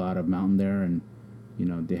there's a lot of mountain there, and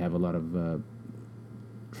they have a lot of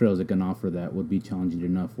trails that can offer that would be challenging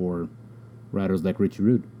enough for riders like Richie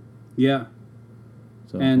Rude. Yeah.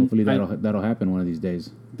 So hopefully that'll happen one of these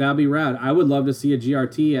days. That'd be rad. I would love to see a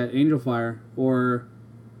GRT at Angel Fire, or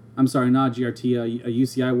I'm sorry, not a GRT, a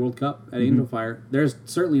UCI World Cup at Angel Fire. There's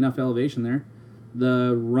certainly enough elevation there.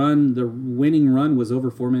 The winning run was over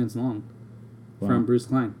 4 minutes long from Bruce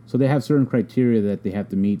Klein. So they have certain criteria that they have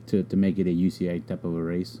to meet to make it a UCI type of a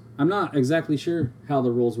race? I'm not exactly sure how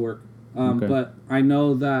the rules work, but I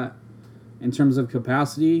know that in terms of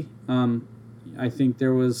capacity, I think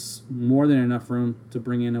there was more than enough room to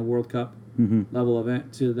bring in a World Cup level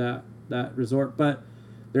event to that resort. But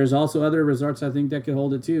there's also other resorts I think that could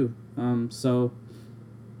hold it too. So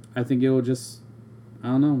I think it will just, I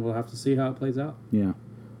don't know, we'll have to see how it plays out. Yeah.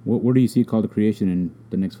 Where do you see Call to Creation in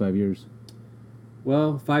the next 5 years?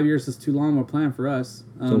 Well, 5 years is too long of a plan for us.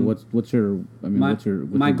 So what's your? I mean, what's your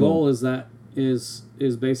goal is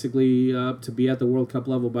basically to be at the World Cup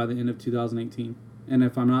level by the end of 2018. And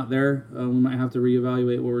if I'm not there, we might have to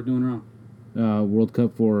reevaluate what we're doing wrong. World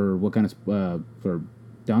Cup for what kind of for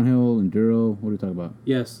downhill, enduro? What are you talking about?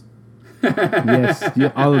 Yes. Yes,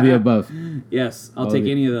 yeah, all of the above. Yes, I'll take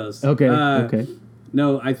any of those. Okay. Okay.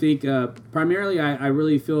 No, I think primarily I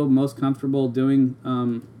really feel most comfortable doing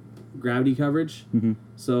gravity coverage. Mm-hmm.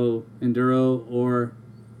 So enduro or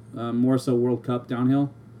more so World Cup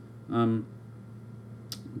downhill.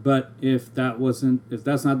 But if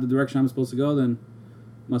that's not the direction I'm supposed to go, then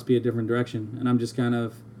must be a different direction. And I'm just kind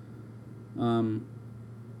of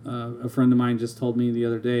a friend of mine just told me the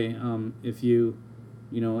other day, if you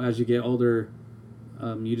as you get older,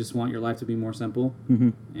 you just want your life to be more simple,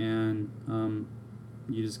 mm-hmm. and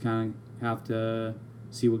you just kind of have to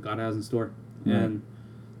see what God has in store. Right. And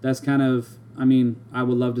that's kind of, I mean, I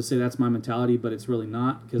would love to say that's my mentality, but it's really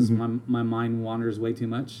not, because mm-hmm. my mind wanders way too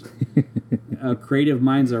much. Creative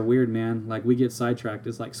minds are weird, man. Like, we get sidetracked.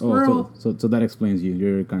 It's like, squirrel. So that explains you.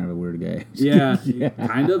 You're kind of a weird guy. Yeah,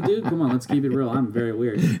 kind of, dude. Come on, let's keep it real. I'm very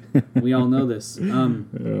weird. We all know this. Oh,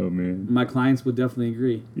 man. My clients would definitely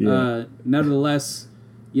agree. Yeah. Nevertheless,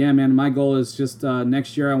 yeah, man, my goal is just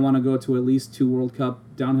next year I want to go to at least 2 World Cup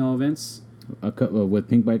downhill events. With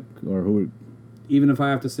Pink Bike or who? Even if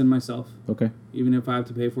I have to send myself. Okay. Even if I have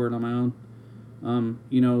to pay for it on my own.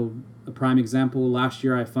 A prime example, last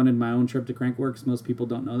year I funded my own trip to Crankworks. Most people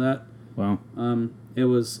don't know that. Wow.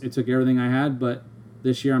 It took everything I had, but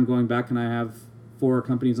this year I'm going back and I have 4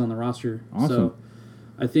 companies on the roster. Awesome. So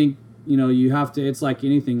I think, you have to, it's like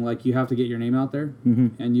anything, like you have to get your name out there,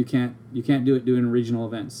 mm-hmm. and you can't do it doing regional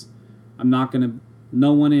events.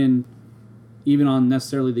 No one even on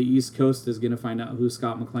necessarily the East Coast is going to find out who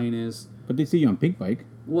Scott McClain is. But they see you on Pink Bike.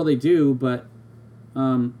 Well, they do, but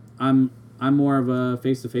I'm more of a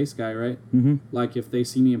face-to-face guy, right? Mm-hmm. Like, if they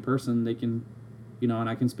see me in person, they can, and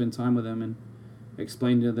I can spend time with them and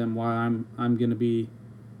explain to them why I'm going to be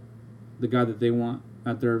the guy that they want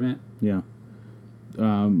at their event. Yeah.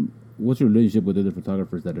 What's your relationship with other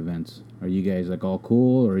photographers at events? Are you guys like all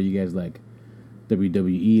cool, or are you guys like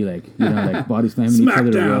WWE, like like body slamming each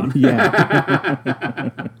other?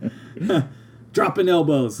 Yeah. Dropping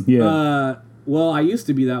elbows. Yeah. Well, I used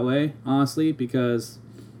to be that way, honestly, because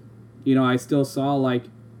I still saw like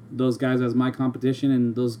those guys as my competition,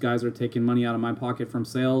 and those guys are taking money out of my pocket from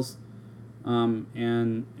sales,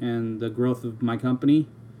 and the growth of my company,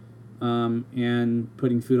 and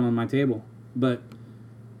putting food on my table. But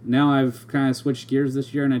now I've kind of switched gears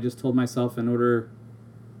this year, and I just told myself,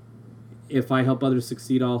 if I help others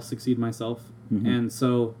succeed, I'll succeed myself. Mm-hmm. And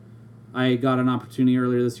so I got an opportunity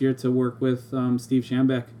earlier this year to work with Steve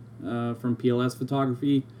Schambeck from PLS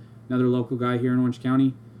Photography, another local guy here in Orange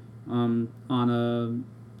County, on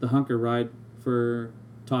the Hunker ride for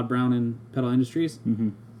Todd Brown and Pedal Industries. Mm-hmm.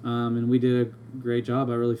 And we did a great job.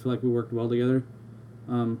 I really feel like we worked well together.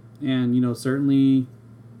 And certainly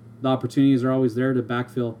the opportunities are always there to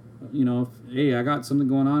backfill. Hey, I got something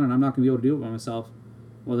going on and I'm not going to be able to do it by myself.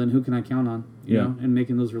 Well, then who can I count on? You know, and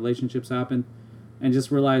making those relationships happen. And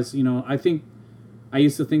just realize, I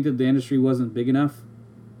used to think that the industry wasn't big enough,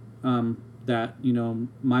 that,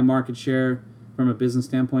 my market share from a business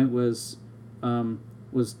standpoint was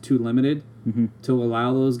too limited mm-hmm. to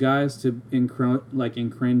allow those guys to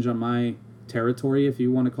infringe on my territory, if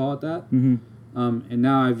you want to call it that. Mm-hmm. And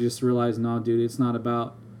now I've just realized, no, dude, it's not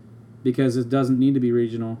about, because it doesn't need to be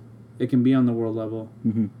regional. It can be on the world level.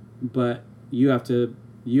 Mm-hmm. But you have to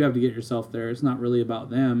get yourself there. It's not really about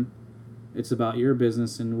them. It's about your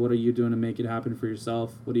business and what are you doing to make it happen for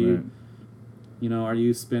yourself? What are you, are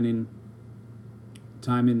you spending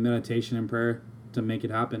time in meditation and prayer to make it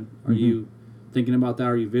happen? Are mm-hmm. you thinking about that?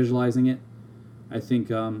 Are you visualizing it? I think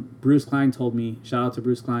Bruce Klein told me, shout out to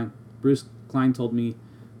Bruce Klein. Bruce Klein told me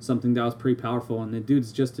something that was pretty powerful. And the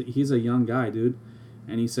dude's he's a young guy, dude.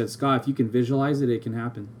 And he said, Scott, if you can visualize it, it can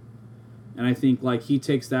happen. And I think he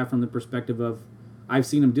takes that from the perspective of, I've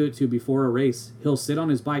seen him do it too before a race. He'll sit on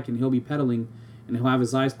his bike and he'll be pedaling and he'll have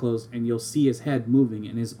his eyes closed and you'll see his head moving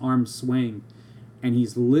and his arms swaying. And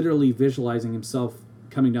he's literally visualizing himself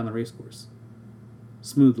coming down the race course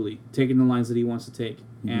smoothly, taking the lines that he wants to take.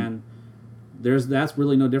 Mm-hmm. And that's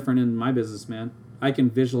really no different in my business, man. I can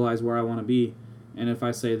visualize where I want to be. And if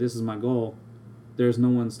I say this is my goal, there's no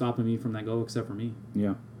one stopping me from that goal except for me.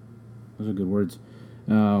 Yeah. Those are good words.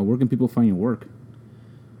 Where can people find your work?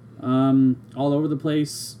 All over the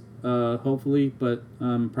place, hopefully, but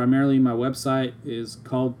primarily my website is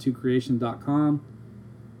calledtocreation.com.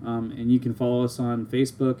 And you can follow us on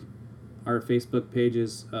Facebook. Our Facebook page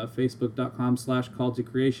is facebook.com/called to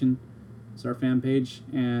creation. It's our fan page.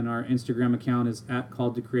 And our Instagram account is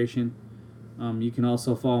 @called to creation. You can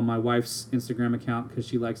also follow my wife's Instagram account because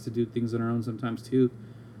she likes to do things on her own sometimes too.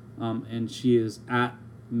 And she is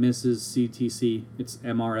 @Mrs. CTC. It's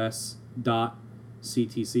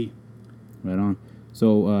MRS.CTC. Right on.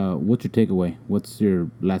 So, what's your takeaway? What's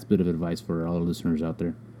your last bit of advice for all the listeners out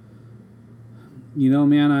there? You know,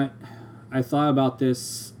 man, I thought about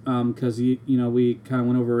this because we kind of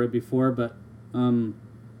went over it before, but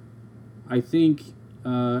I think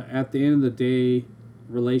at the end of the day,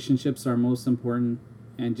 relationships are most important.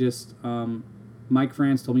 And just Mike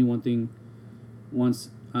Franz told me one thing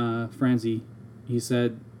once. Franzi, he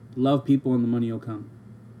said, "Love people and the money will come."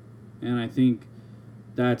 And I think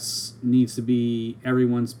that's needs to be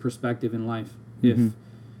everyone's perspective in life. Mm-hmm.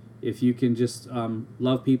 If you can just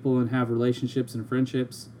love people and have relationships and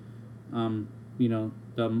friendships, the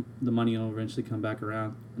money will eventually come back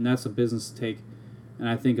around. And that's a business take. And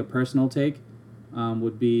I think a personal take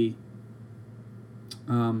would be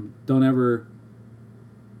try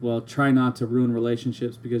not to ruin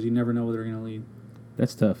relationships because you never know where they're going to lead.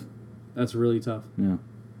 That's tough. That's really tough. Yeah.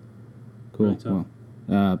 Cool. Really tough.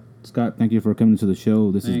 Well, Scott, thank you for coming to the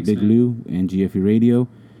show. This Thanks, is Big man. Lou, NGFE Radio.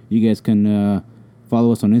 You guys can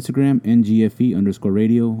follow us on Instagram,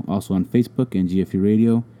 NGFE_radio. Also on Facebook, NGFE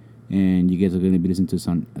Radio. And you guys are going to be listening to us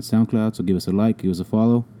on SoundCloud, so give us a like, give us a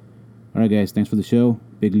follow. All right, guys, thanks for the show.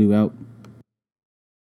 Big Lou out.